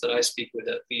businesses that I speak with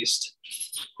at least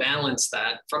balance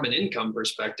that from an income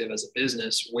perspective as a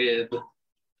business with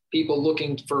people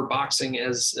looking for boxing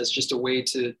as just a way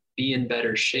to be in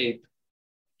better shape.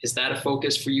 Is that a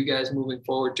focus for you guys moving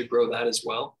forward to grow that as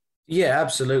well? Yeah,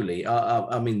 absolutely.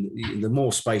 I mean, the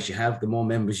more space you have, the more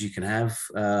members you can have,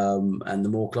 and the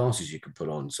more classes you can put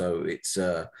on. So it's,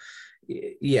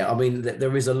 yeah, I mean,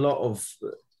 there is a lot of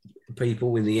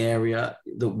people in the area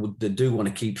that do want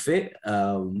to keep fit,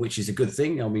 which is a good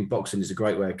thing. I mean, boxing is a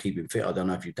great way of keeping fit. I don't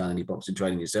know if you've done any boxing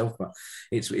training yourself, but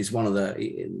it's one of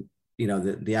the, you know,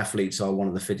 the athletes are one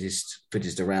of the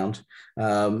fittest around.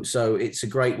 So it's a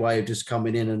great way of just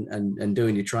coming in and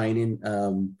doing your training.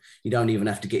 You don't even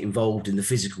have to get involved in the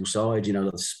physical side, you know,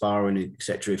 like the sparring,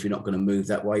 etc. if you're not going to move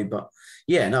that way. But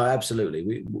yeah, no,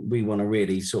 absolutely. We want to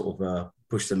really sort of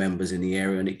push the members in the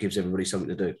area, and it gives everybody something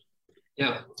to do.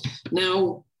 Yeah.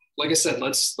 Now, like I said,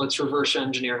 let's reverse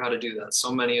engineer how to do that.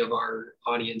 So many of our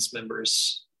audience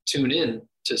members tune in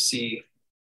to see,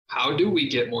 how do we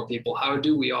get more people? How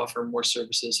do we offer more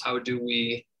services? How do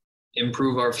we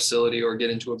improve our facility or get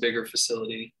into a bigger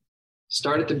facility?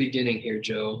 Start at the beginning here,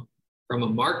 Joe. From a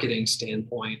marketing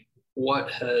standpoint, what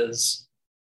has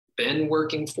been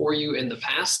working for you in the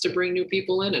past to bring new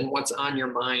people in, and what's on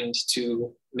your mind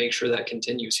to make sure that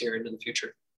continues here into the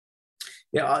future?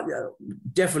 Yeah,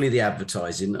 definitely the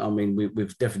advertising. I mean,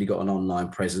 we've definitely got an online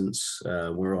presence.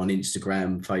 We're on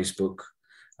Instagram, Facebook,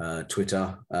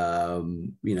 Twitter.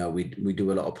 You know, we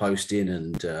do a lot of posting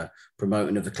and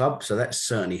promoting of the club, so that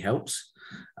certainly helps.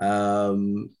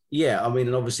 Yeah, I mean,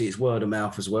 and obviously it's word of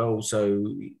mouth as well. So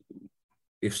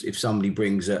if somebody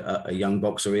brings a young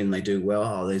boxer in, they do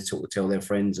well. they sort of tell their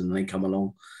friends and they come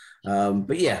along.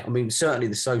 But yeah, I mean, certainly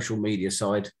the social media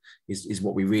side is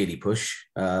what we really push.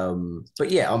 But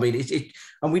yeah, I mean,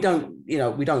 and we don't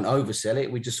oversell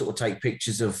it. We just sort of take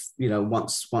pictures of, you know,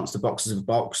 once the boxers have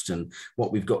boxed and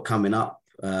what we've got coming up,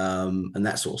 and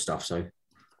that sort of stuff. So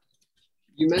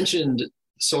you mentioned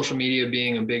social media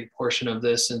being a big portion of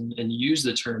this and use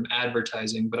the term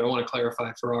advertising, but I want to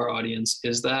clarify for our audience,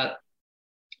 is that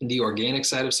the organic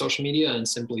side of social media and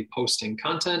simply posting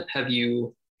content? Have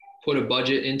you put a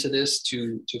budget into this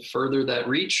to further that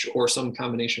reach, or some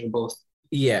combination of both?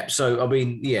 Yeah, so I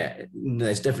mean, yeah,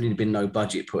 there's definitely been no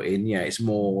budget put in. Yeah, it's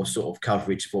more sort of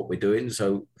coverage of what we're doing.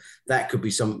 So that could be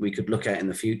something we could look at in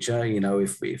the future. You know,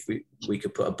 if we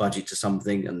could put a budget to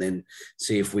something and then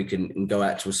see if we can go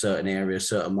out to a certain area, a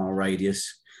certain mile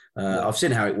radius. I've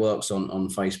seen how it works on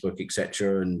Facebook,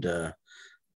 etc., and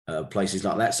places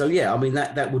like that. So yeah, I mean,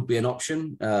 that would be an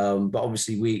option. But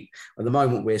obviously at the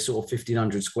moment we're sort of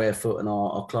 1,500 square foot in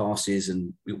our classes,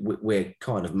 and we're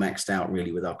kind of maxed out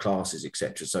really with our classes,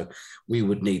 etc. So we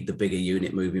would need the bigger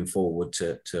unit moving forward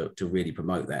to really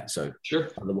promote that. So sure.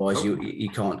 Otherwise you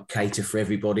can't cater for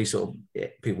everybody. Sort of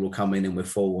people will come in and we're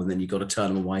full, and then you've got to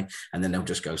turn them away, and then they'll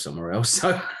just go somewhere else.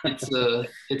 So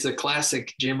it's a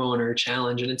classic gym owner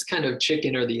challenge, and it's kind of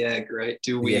chicken or the egg, right?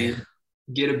 Do we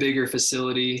get a bigger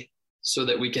facility so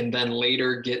that we can then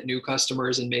later get new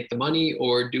customers and make the money,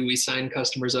 or do we sign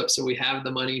customers up so we have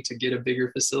the money to get a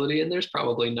bigger facility? And there's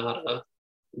probably not a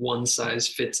one size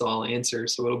fits all answer.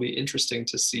 So it'll be interesting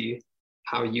to see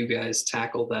how you guys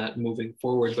tackle that moving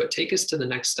forward. But take us to the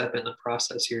next step in the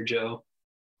process here, Joe.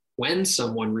 When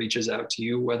someone reaches out to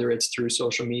you, whether it's through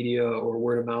social media or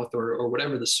word of mouth or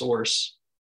whatever the source,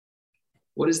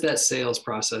 what is that sales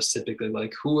process typically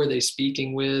like? Who are they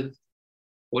speaking with?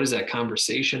 What is that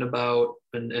conversation about?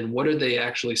 And what are they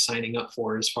actually signing up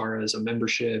for as far as a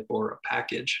membership or a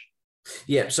package?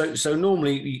 Yeah, so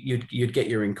normally you'd get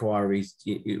your inquiries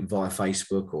via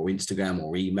Facebook or Instagram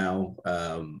or email,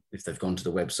 if they've gone to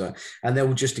the website, and they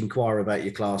will just inquire about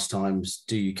your class times.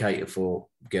 Do you cater for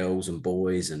girls and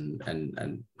boys and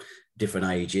different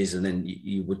ages? And then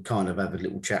you would kind of have a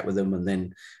little chat with them and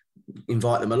then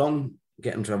invite them along,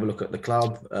 get them to have a look at the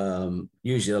club.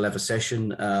 Usually they'll have a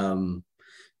session.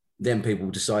 Then people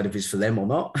decide if it's for them or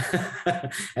not.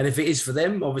 And if it is for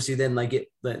them, obviously then they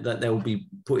get that they'll be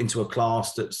put into a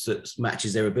class that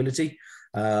matches their ability.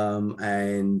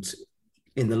 And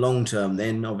in the long term,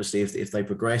 then obviously if they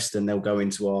progress, then they'll go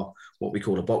into our what we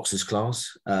call a boxers class,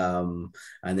 and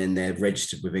then they're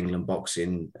registered with England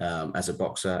Boxing as a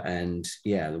boxer, and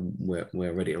yeah,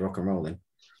 we're ready to rock and roll then.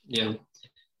 Yeah.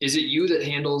 Is it you that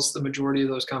handles the majority of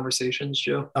those conversations,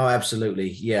 Joe? Oh, absolutely.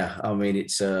 Yeah. I mean,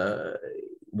 it's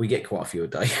we get quite a few a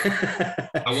day.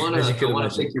 I want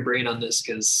to pick your brain on this,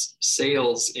 because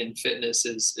sales in fitness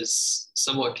is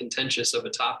somewhat contentious of a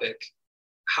topic.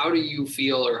 How do you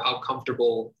feel, or how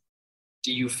comfortable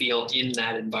do you feel in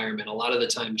that environment? A lot of the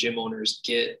time gym owners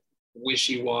get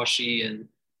wishy-washy and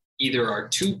either are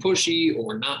too pushy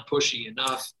or not pushy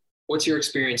enough. What's your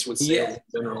experience with sales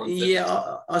in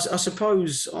general? I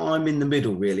suppose I'm in the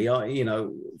middle, really.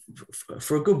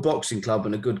 For a good boxing club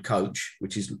and a good coach,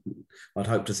 which is, I'd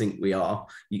hope to think we are,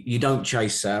 you don't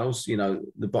chase sales.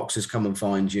 The boxers come and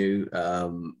find you.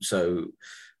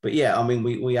 But yeah, I mean,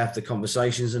 we have the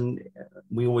conversations, and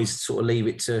we always sort of leave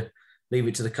it to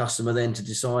the customer then to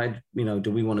decide,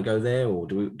 do we want to go there or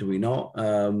do we not?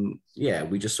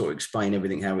 We just sort of explain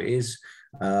everything how it is.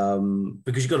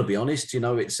 Because you've got to be honest,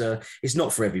 it's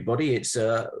not for everybody.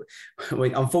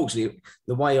 Unfortunately,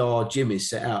 the way our gym is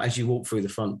set out, as you walk through the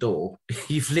front door,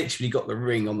 you've literally got the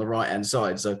ring on the right hand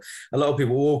side. So a lot of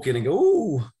people walk in and go,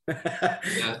 "Ooh," but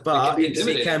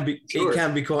it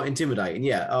can be quite intimidating.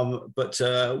 Yeah. But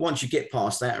once you get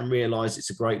past that and realise it's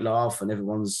a great laugh and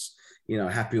everyone's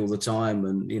happy all the time,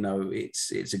 and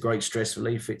it's a great stress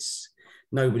relief. It's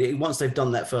nobody once they've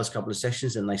done that first couple of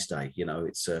sessions, and they stay.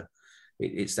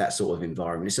 It's that sort of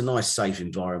environment. It's a nice, safe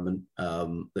environment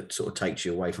that sort of takes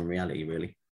you away from reality,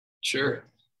 really. Sure.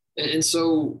 And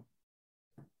so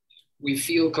we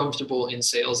feel comfortable in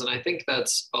sales. And I think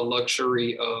that's a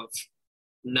luxury of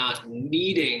not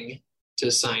needing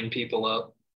to sign people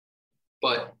up,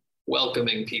 but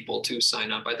welcoming people to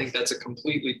sign up. I think that's a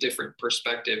completely different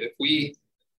perspective. If we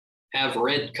have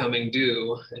rent coming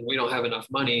due and we don't have enough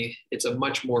money, it's a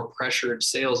much more pressured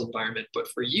sales environment. But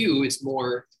for you, it's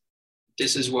more,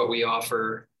 this is what we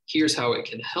offer. Here's how it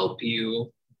can help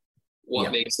you.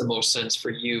 What makes the most sense for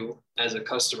you as a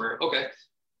customer? Okay.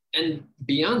 And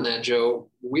beyond that, Joe,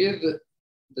 with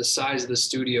the size of the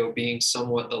studio being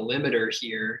somewhat the limiter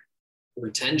here,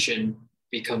 retention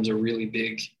becomes a really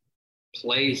big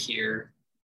play here.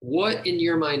 What in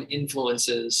your mind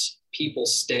influences people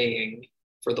staying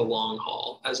for the long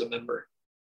haul as a member?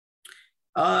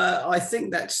 I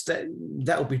think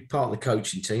that'll be part of the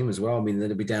coaching team as well. I mean,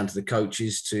 it'll be down to the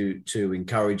coaches to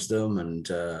encourage them and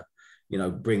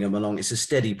bring them along. It's a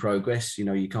steady progress.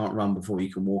 You can't run before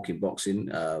you can walk in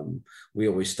boxing. We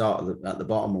always start at the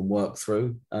bottom and work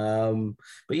through.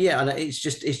 But yeah, and it's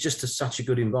just such a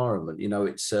good environment.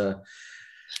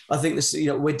 I think this,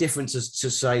 we're different to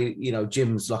say,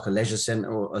 gym's like a leisure centre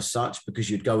or as such, because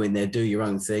you'd go in there, do your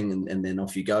own thing, and then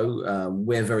off you go.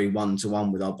 We're very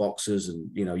one-to-one with our boxers, and,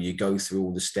 you go through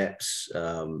all the steps,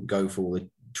 go for all the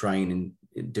training,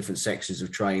 different sections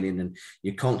of training, and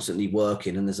you're constantly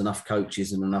working, and there's enough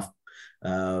coaches and enough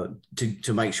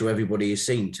to make sure everybody is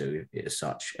seen to as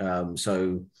such.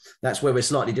 So that's where we're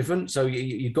slightly different. So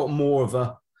you've got more of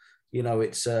a,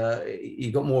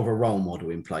 you've got more of a role model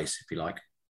in place, if you like.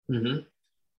 Mm-hmm.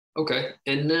 Okay.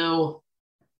 And now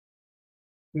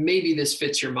maybe this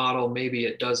fits your model, maybe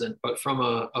it doesn't, but from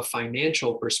a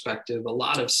financial perspective, a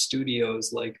lot of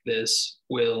studios like this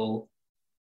will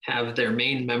have their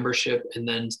main membership and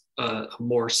then a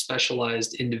more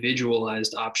specialized,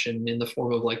 individualized option in the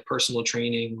form of like personal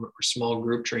training or small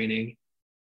group training.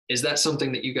 Is that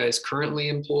something that you guys currently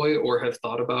employ or have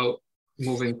thought about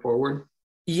moving forward?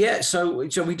 Yeah, so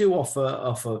we do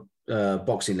offer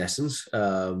boxing lessons.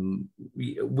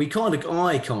 I kind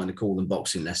of call them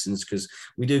boxing lessons, because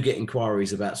we do get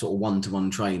inquiries about sort of one-to-one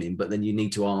training, but then you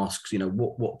need to ask,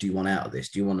 what do you want out of this?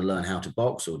 Do you want to learn how to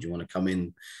box, or do you want to come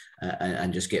in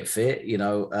and just get fit?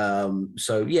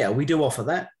 So yeah, we do offer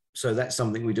that. So that's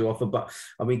something we do offer, but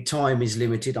I mean, time is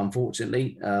limited,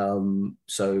 unfortunately.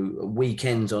 So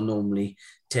weekends are normally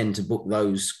tend to book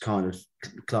those kind of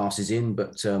classes in,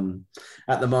 but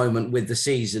at the moment with the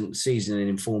season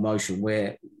in full motion,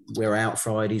 we're out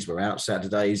Fridays, we're out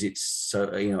Saturdays. It's so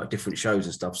at different shows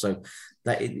and stuff. So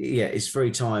that it's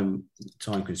very time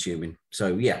consuming.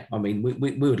 So yeah, I mean,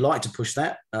 we would like to push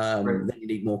that. Right. Then you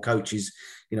need more coaches,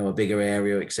 a bigger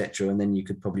area, etc., and then you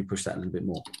could probably push that a little bit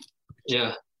more.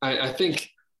 Yeah. I think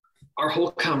our whole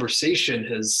conversation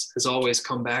has always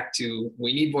come back to,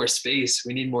 we need more space.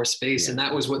 Yeah. And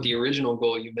that was what the original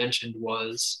goal you mentioned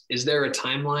was. Is there a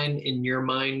timeline in your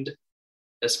mind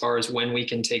as far as when we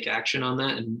can take action on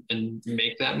that and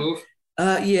make that move?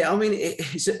 Yeah, I mean,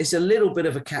 it's a little bit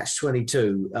of a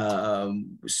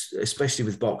catch-22, especially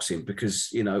with boxing,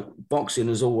 because, boxing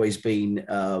has always been,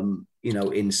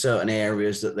 in certain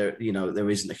areas that there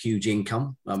isn't a huge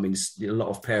income. I mean, a lot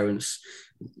of parents,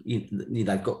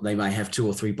 they may have 2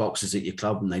 or 3 boxers at your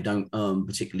club and they don't earn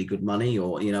particularly good money,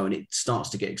 or, and it starts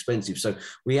to get expensive. So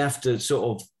we have to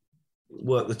sort of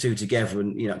work the two together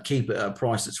and, keep it at a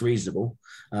price that's reasonable.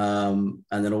 And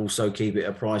then also keep it at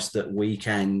a price that we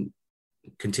can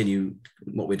continue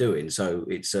what we're doing. So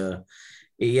it's a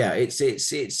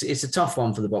tough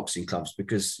one for the boxing clubs,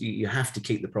 because you have to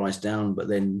keep the price down, but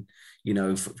then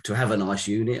to have a nice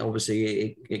unit,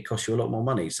 obviously it costs you a lot more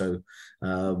money. So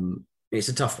it's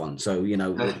a tough one. So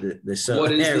there's certain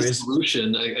what is areas. the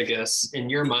solution, I guess, in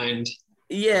your mind?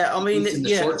 Yeah, I mean, in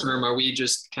the short term, are we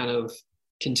just kind of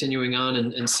continuing on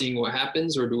and seeing what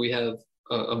happens, or do we have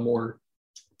a more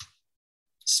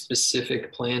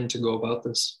specific plan to go about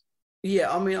this?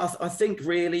 Yeah, I mean, I think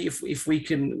really if we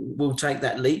can, we'll take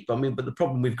that leap. I mean, but the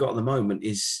problem we've got at the moment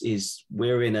is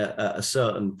we're in a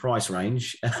certain price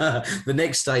range. The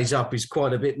next stage up is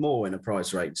quite a bit more in a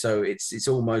price range. So it's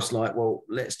almost like, well,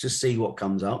 let's just see what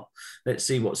comes up. Let's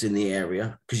see what's in the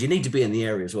area, because you need to be in the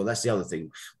area as well. That's the other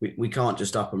thing. We can't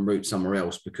just up and route somewhere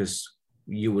else, because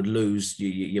you would lose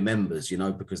your members,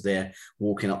 because they're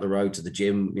walking up the road to the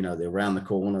gym, they're around the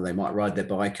corner, they might ride their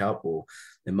bike up, or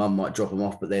their mum might drop them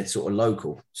off, but they're sort of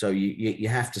local. So you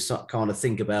have to kind of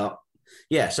think about,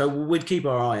 so we'd keep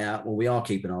our eye out, well, we are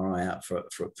keeping our eye out for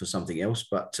something else,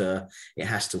 but it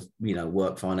has to,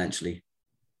 work financially.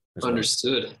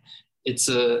 Understood. Well. It's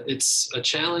a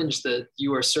challenge that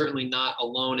you are certainly not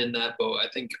alone in that boat. I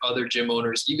think other gym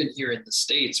owners, even here in the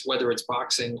States, whether it's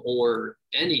boxing or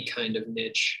any kind of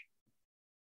niche,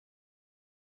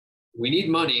 we need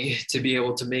money to be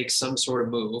able to make some sort of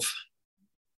move.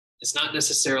 It's not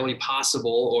necessarily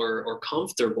possible or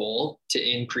comfortable to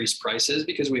increase prices,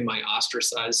 because we might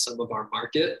ostracize some of our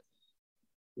market.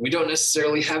 We don't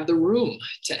necessarily have the room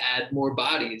to add more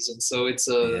bodies. And so it's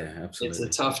a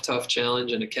tough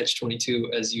challenge and a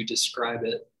catch-22 as you describe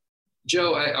it.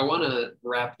 Joe, I want to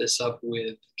wrap this up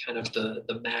with kind of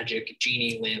the magic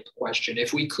genie lamp question.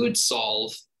 If we could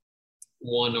solve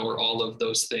one or all of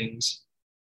those things,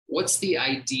 what's the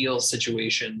ideal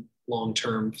situation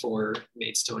long-term for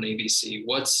Maidstone ABC?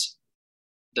 What's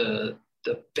the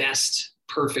best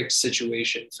perfect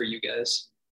situation for you guys?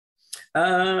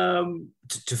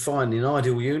 To find an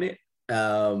ideal unit,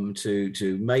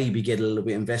 to maybe get a little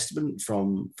bit of investment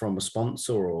from a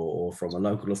sponsor or from a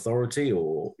local authority,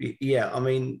 or I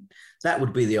mean, that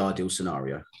would be the ideal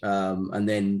scenario. And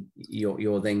then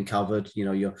you're then covered,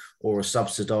 or a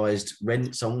subsidized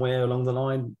rent somewhere along the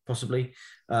line, possibly.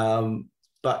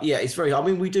 But it's I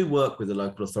mean, we do work with the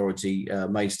local authority,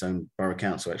 Maidstone Borough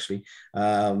Council, actually.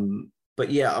 But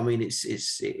I mean,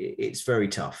 it's very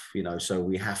tough, so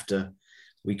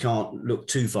we can't look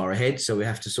too far ahead. So we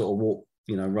have to sort of walk,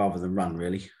 rather than run,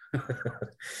 really.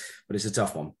 But it's a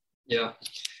tough one. Yeah.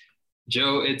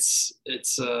 Joe, it's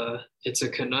a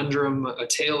conundrum, a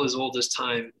tale as old as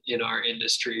time in our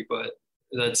industry, but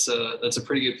that's a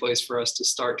pretty good place for us to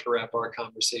start to wrap our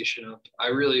conversation up. I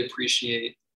really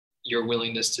appreciate your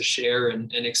willingness to share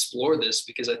and explore this,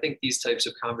 because I think these types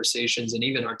of conversations, and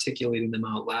even articulating them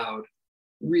out loud,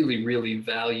 really, really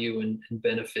value and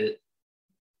benefit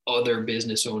other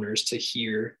business owners to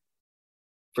hear.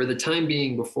 For the time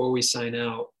being, before we sign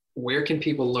out, where can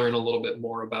people learn a little bit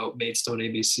more about Maidstone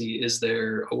ABC? Is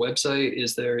there a website?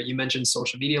 You mentioned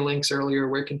social media links earlier.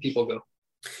 Where can people go?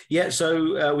 Yeah,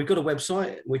 so we've got a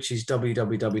website, which is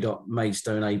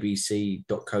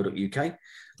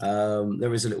www.maidstoneabc.co.uk.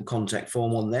 There is a little contact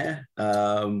form on there.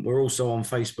 We're also on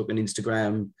Facebook and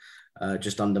Instagram,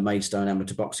 just under Maidstone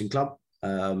Amateur Boxing Club.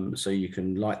 So you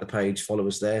can like the page, follow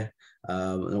us there,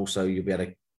 and also you'll be able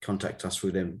to contact us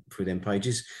through them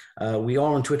pages. We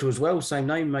are on Twitter as well, same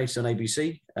name, Maidstone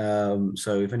ABC.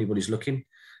 So if anybody's looking,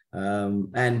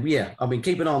 and I mean,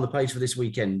 keep an eye on the page for this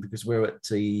weekend, because we're at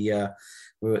the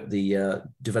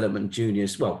Development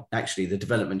Juniors. Well, actually, the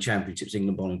Development Championships,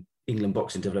 England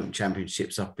Boxing Development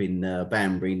Championships up in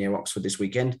Banbury near Oxford this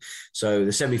weekend. So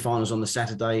the semi-finals on the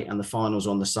Saturday and the finals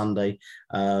on the Sunday.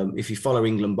 If you follow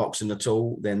England Boxing at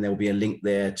all, then there'll be a link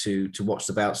there to watch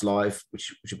the bouts live,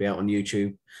 which will be out on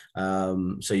YouTube.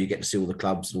 So you get to see all the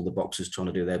clubs and all the boxers trying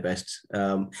to do their best.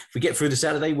 If we get through the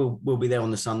Saturday, we'll be there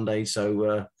on the Sunday.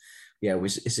 So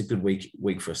it's a good week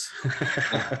for us.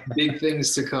 Big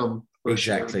things to come.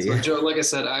 Exactly. Sure. So, Joe, like I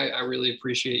said, I really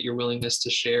appreciate your willingness to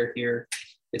share here.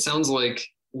 It sounds like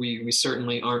we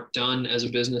certainly aren't done as a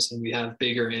business, and we have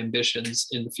bigger ambitions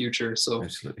in the future. So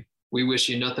absolutely, we wish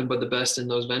you nothing but the best in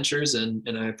those ventures, and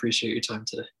I appreciate your time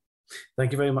today.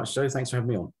 Thank you very much, Joe. Thanks for having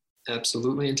me on.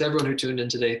 Absolutely. And to everyone who tuned in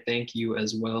today, thank you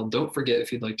as well. Don't forget,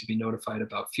 if you'd like to be notified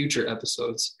about future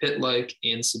episodes, hit like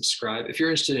and subscribe. If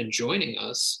you're interested in joining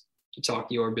us to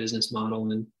talk your business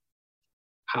model and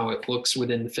how it looks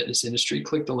within the fitness industry,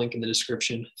 click the link in the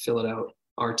description, fill it out.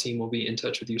 Our team will be in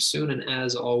touch with you soon. And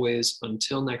as always,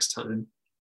 until next time,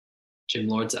 Gym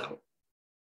Lords out.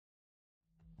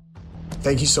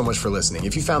 Thank you so much for listening.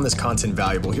 If you found this content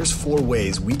valuable, here's 4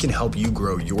 ways we can help you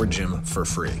grow your gym for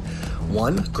free.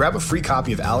 1, grab a free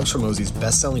copy of Alex Hormozi's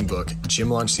best-selling book,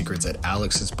 Gym Launch Secrets, at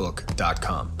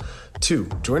alexsbook.com. 2,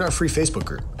 join our free Facebook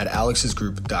group at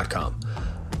alexsgroup.com.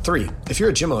 3, if you're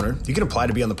a gym owner, you can apply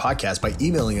to be on the podcast by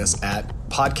emailing us at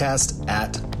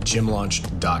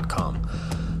podcast@gymlaunch.com.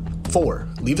 4,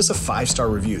 leave us a 5-star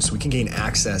review so we can gain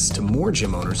access to more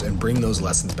gym owners and bring those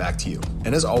lessons back to you.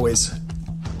 And as always,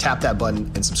 tap that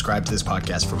button and subscribe to this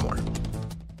podcast for more.